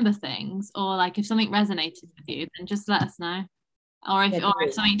you remember things, or like if something resonated with you, then just let us know. Or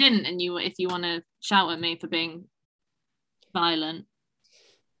if something didn't, and if you want to shout at me for being violent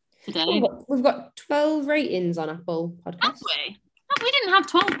today. We've got 12 ratings on Apple Podcasts. Have we? We didn't have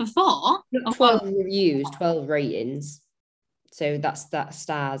 12 before. Not 12 reviews, 12 ratings. So that's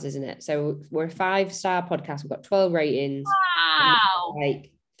stars, isn't it? So we're a 5-star podcast. We've got 12 ratings. Wow.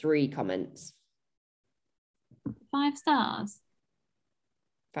 Like 3 comments. 5 stars?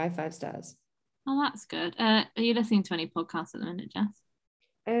 5 stars. Oh, that's good. Are you listening to any podcasts at the minute, Jess?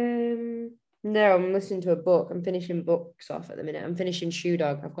 No, I'm listening to a book. I'm finishing books off at the minute. I'm finishing Shoe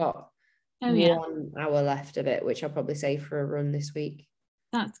Dog. I've got 1 hour left of it, which I'll probably save for a run this week.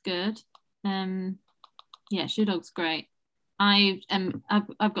 That's good. Yeah, Shoe Dog's great. I've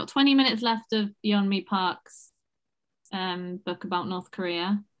got 20 minutes left of Yeonmi Park's book about North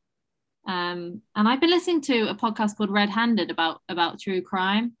Korea. And I've been listening to a podcast called Red Handed about true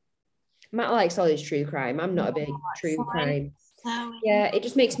crime. Matt likes all his true crime. I'm not a big true crime. Yeah, it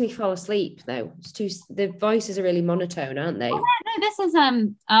just makes me fall asleep though. The voices are really monotone, aren't they? Oh, no, this is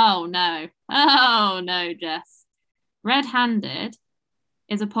oh no, Jess. Red Handed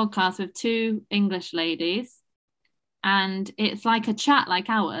is a podcast with 2 English ladies, and it's like a chat like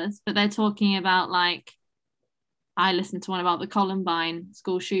ours, but they're talking about like, I listened to one about the Columbine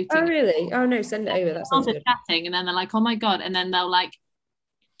school shooting. Oh really? Oh no, send it over. That sounds good. Chatting, and then they're like, oh my god, and then they'll like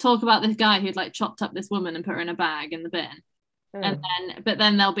talk about this guy who'd like chopped up this woman and put her in a bag in the bin. But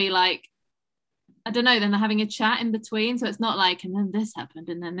then they'll be like, I don't know, then they're having a chat in between, so it's not like, and then this happened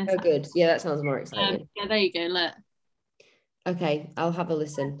and then this happened. Good. Yeah, that sounds more exciting. Yeah, there you go, look. Okay, I'll have a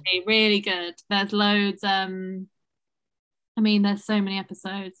listen. Okay, really good. There's loads. There's so many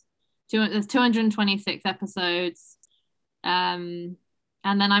episodes. There's 226 episodes. And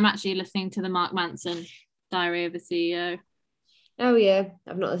then I'm actually listening to the Mark Manson Diary of a CEO. Oh yeah,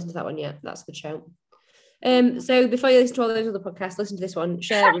 I've not listened to that one yet. That's a good show. So before you listen to all those other podcasts, listen to this one,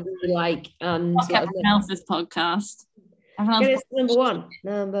 share, review, like, and everyone else's podcast.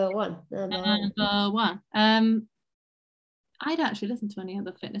 Number one. I don't actually listen to any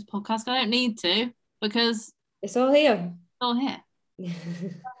other fitness podcast. I don't need to, because it's all here. It's all here.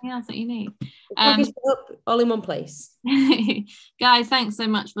 Something else that you need. All in one place. Guys, thanks so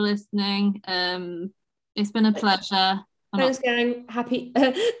much for listening. It's been a pleasure. Thanks, gang. Happy.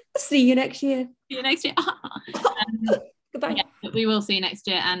 See you next year. See you next year. Goodbye. Yeah, we will see you next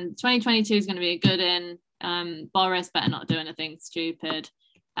year. And 2022 is going to be a good in. Boris better not do anything stupid.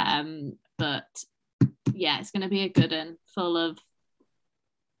 But yeah, it's going to be a good in, full of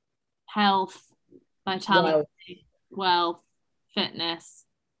health, vitality, wealth, fitness,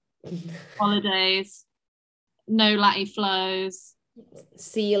 holidays, no latty flows,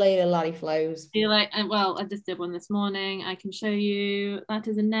 See you later, laddie flows. Feel like, well, I just did one this morning. I can show you. That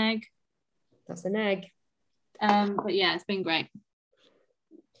is an egg. That's an egg. But yeah, it's been great.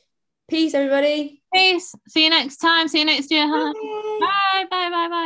 Peace, everybody. Peace. See you next time. See you next year. Huh? Bye. Bye. Bye. Bye. Bye.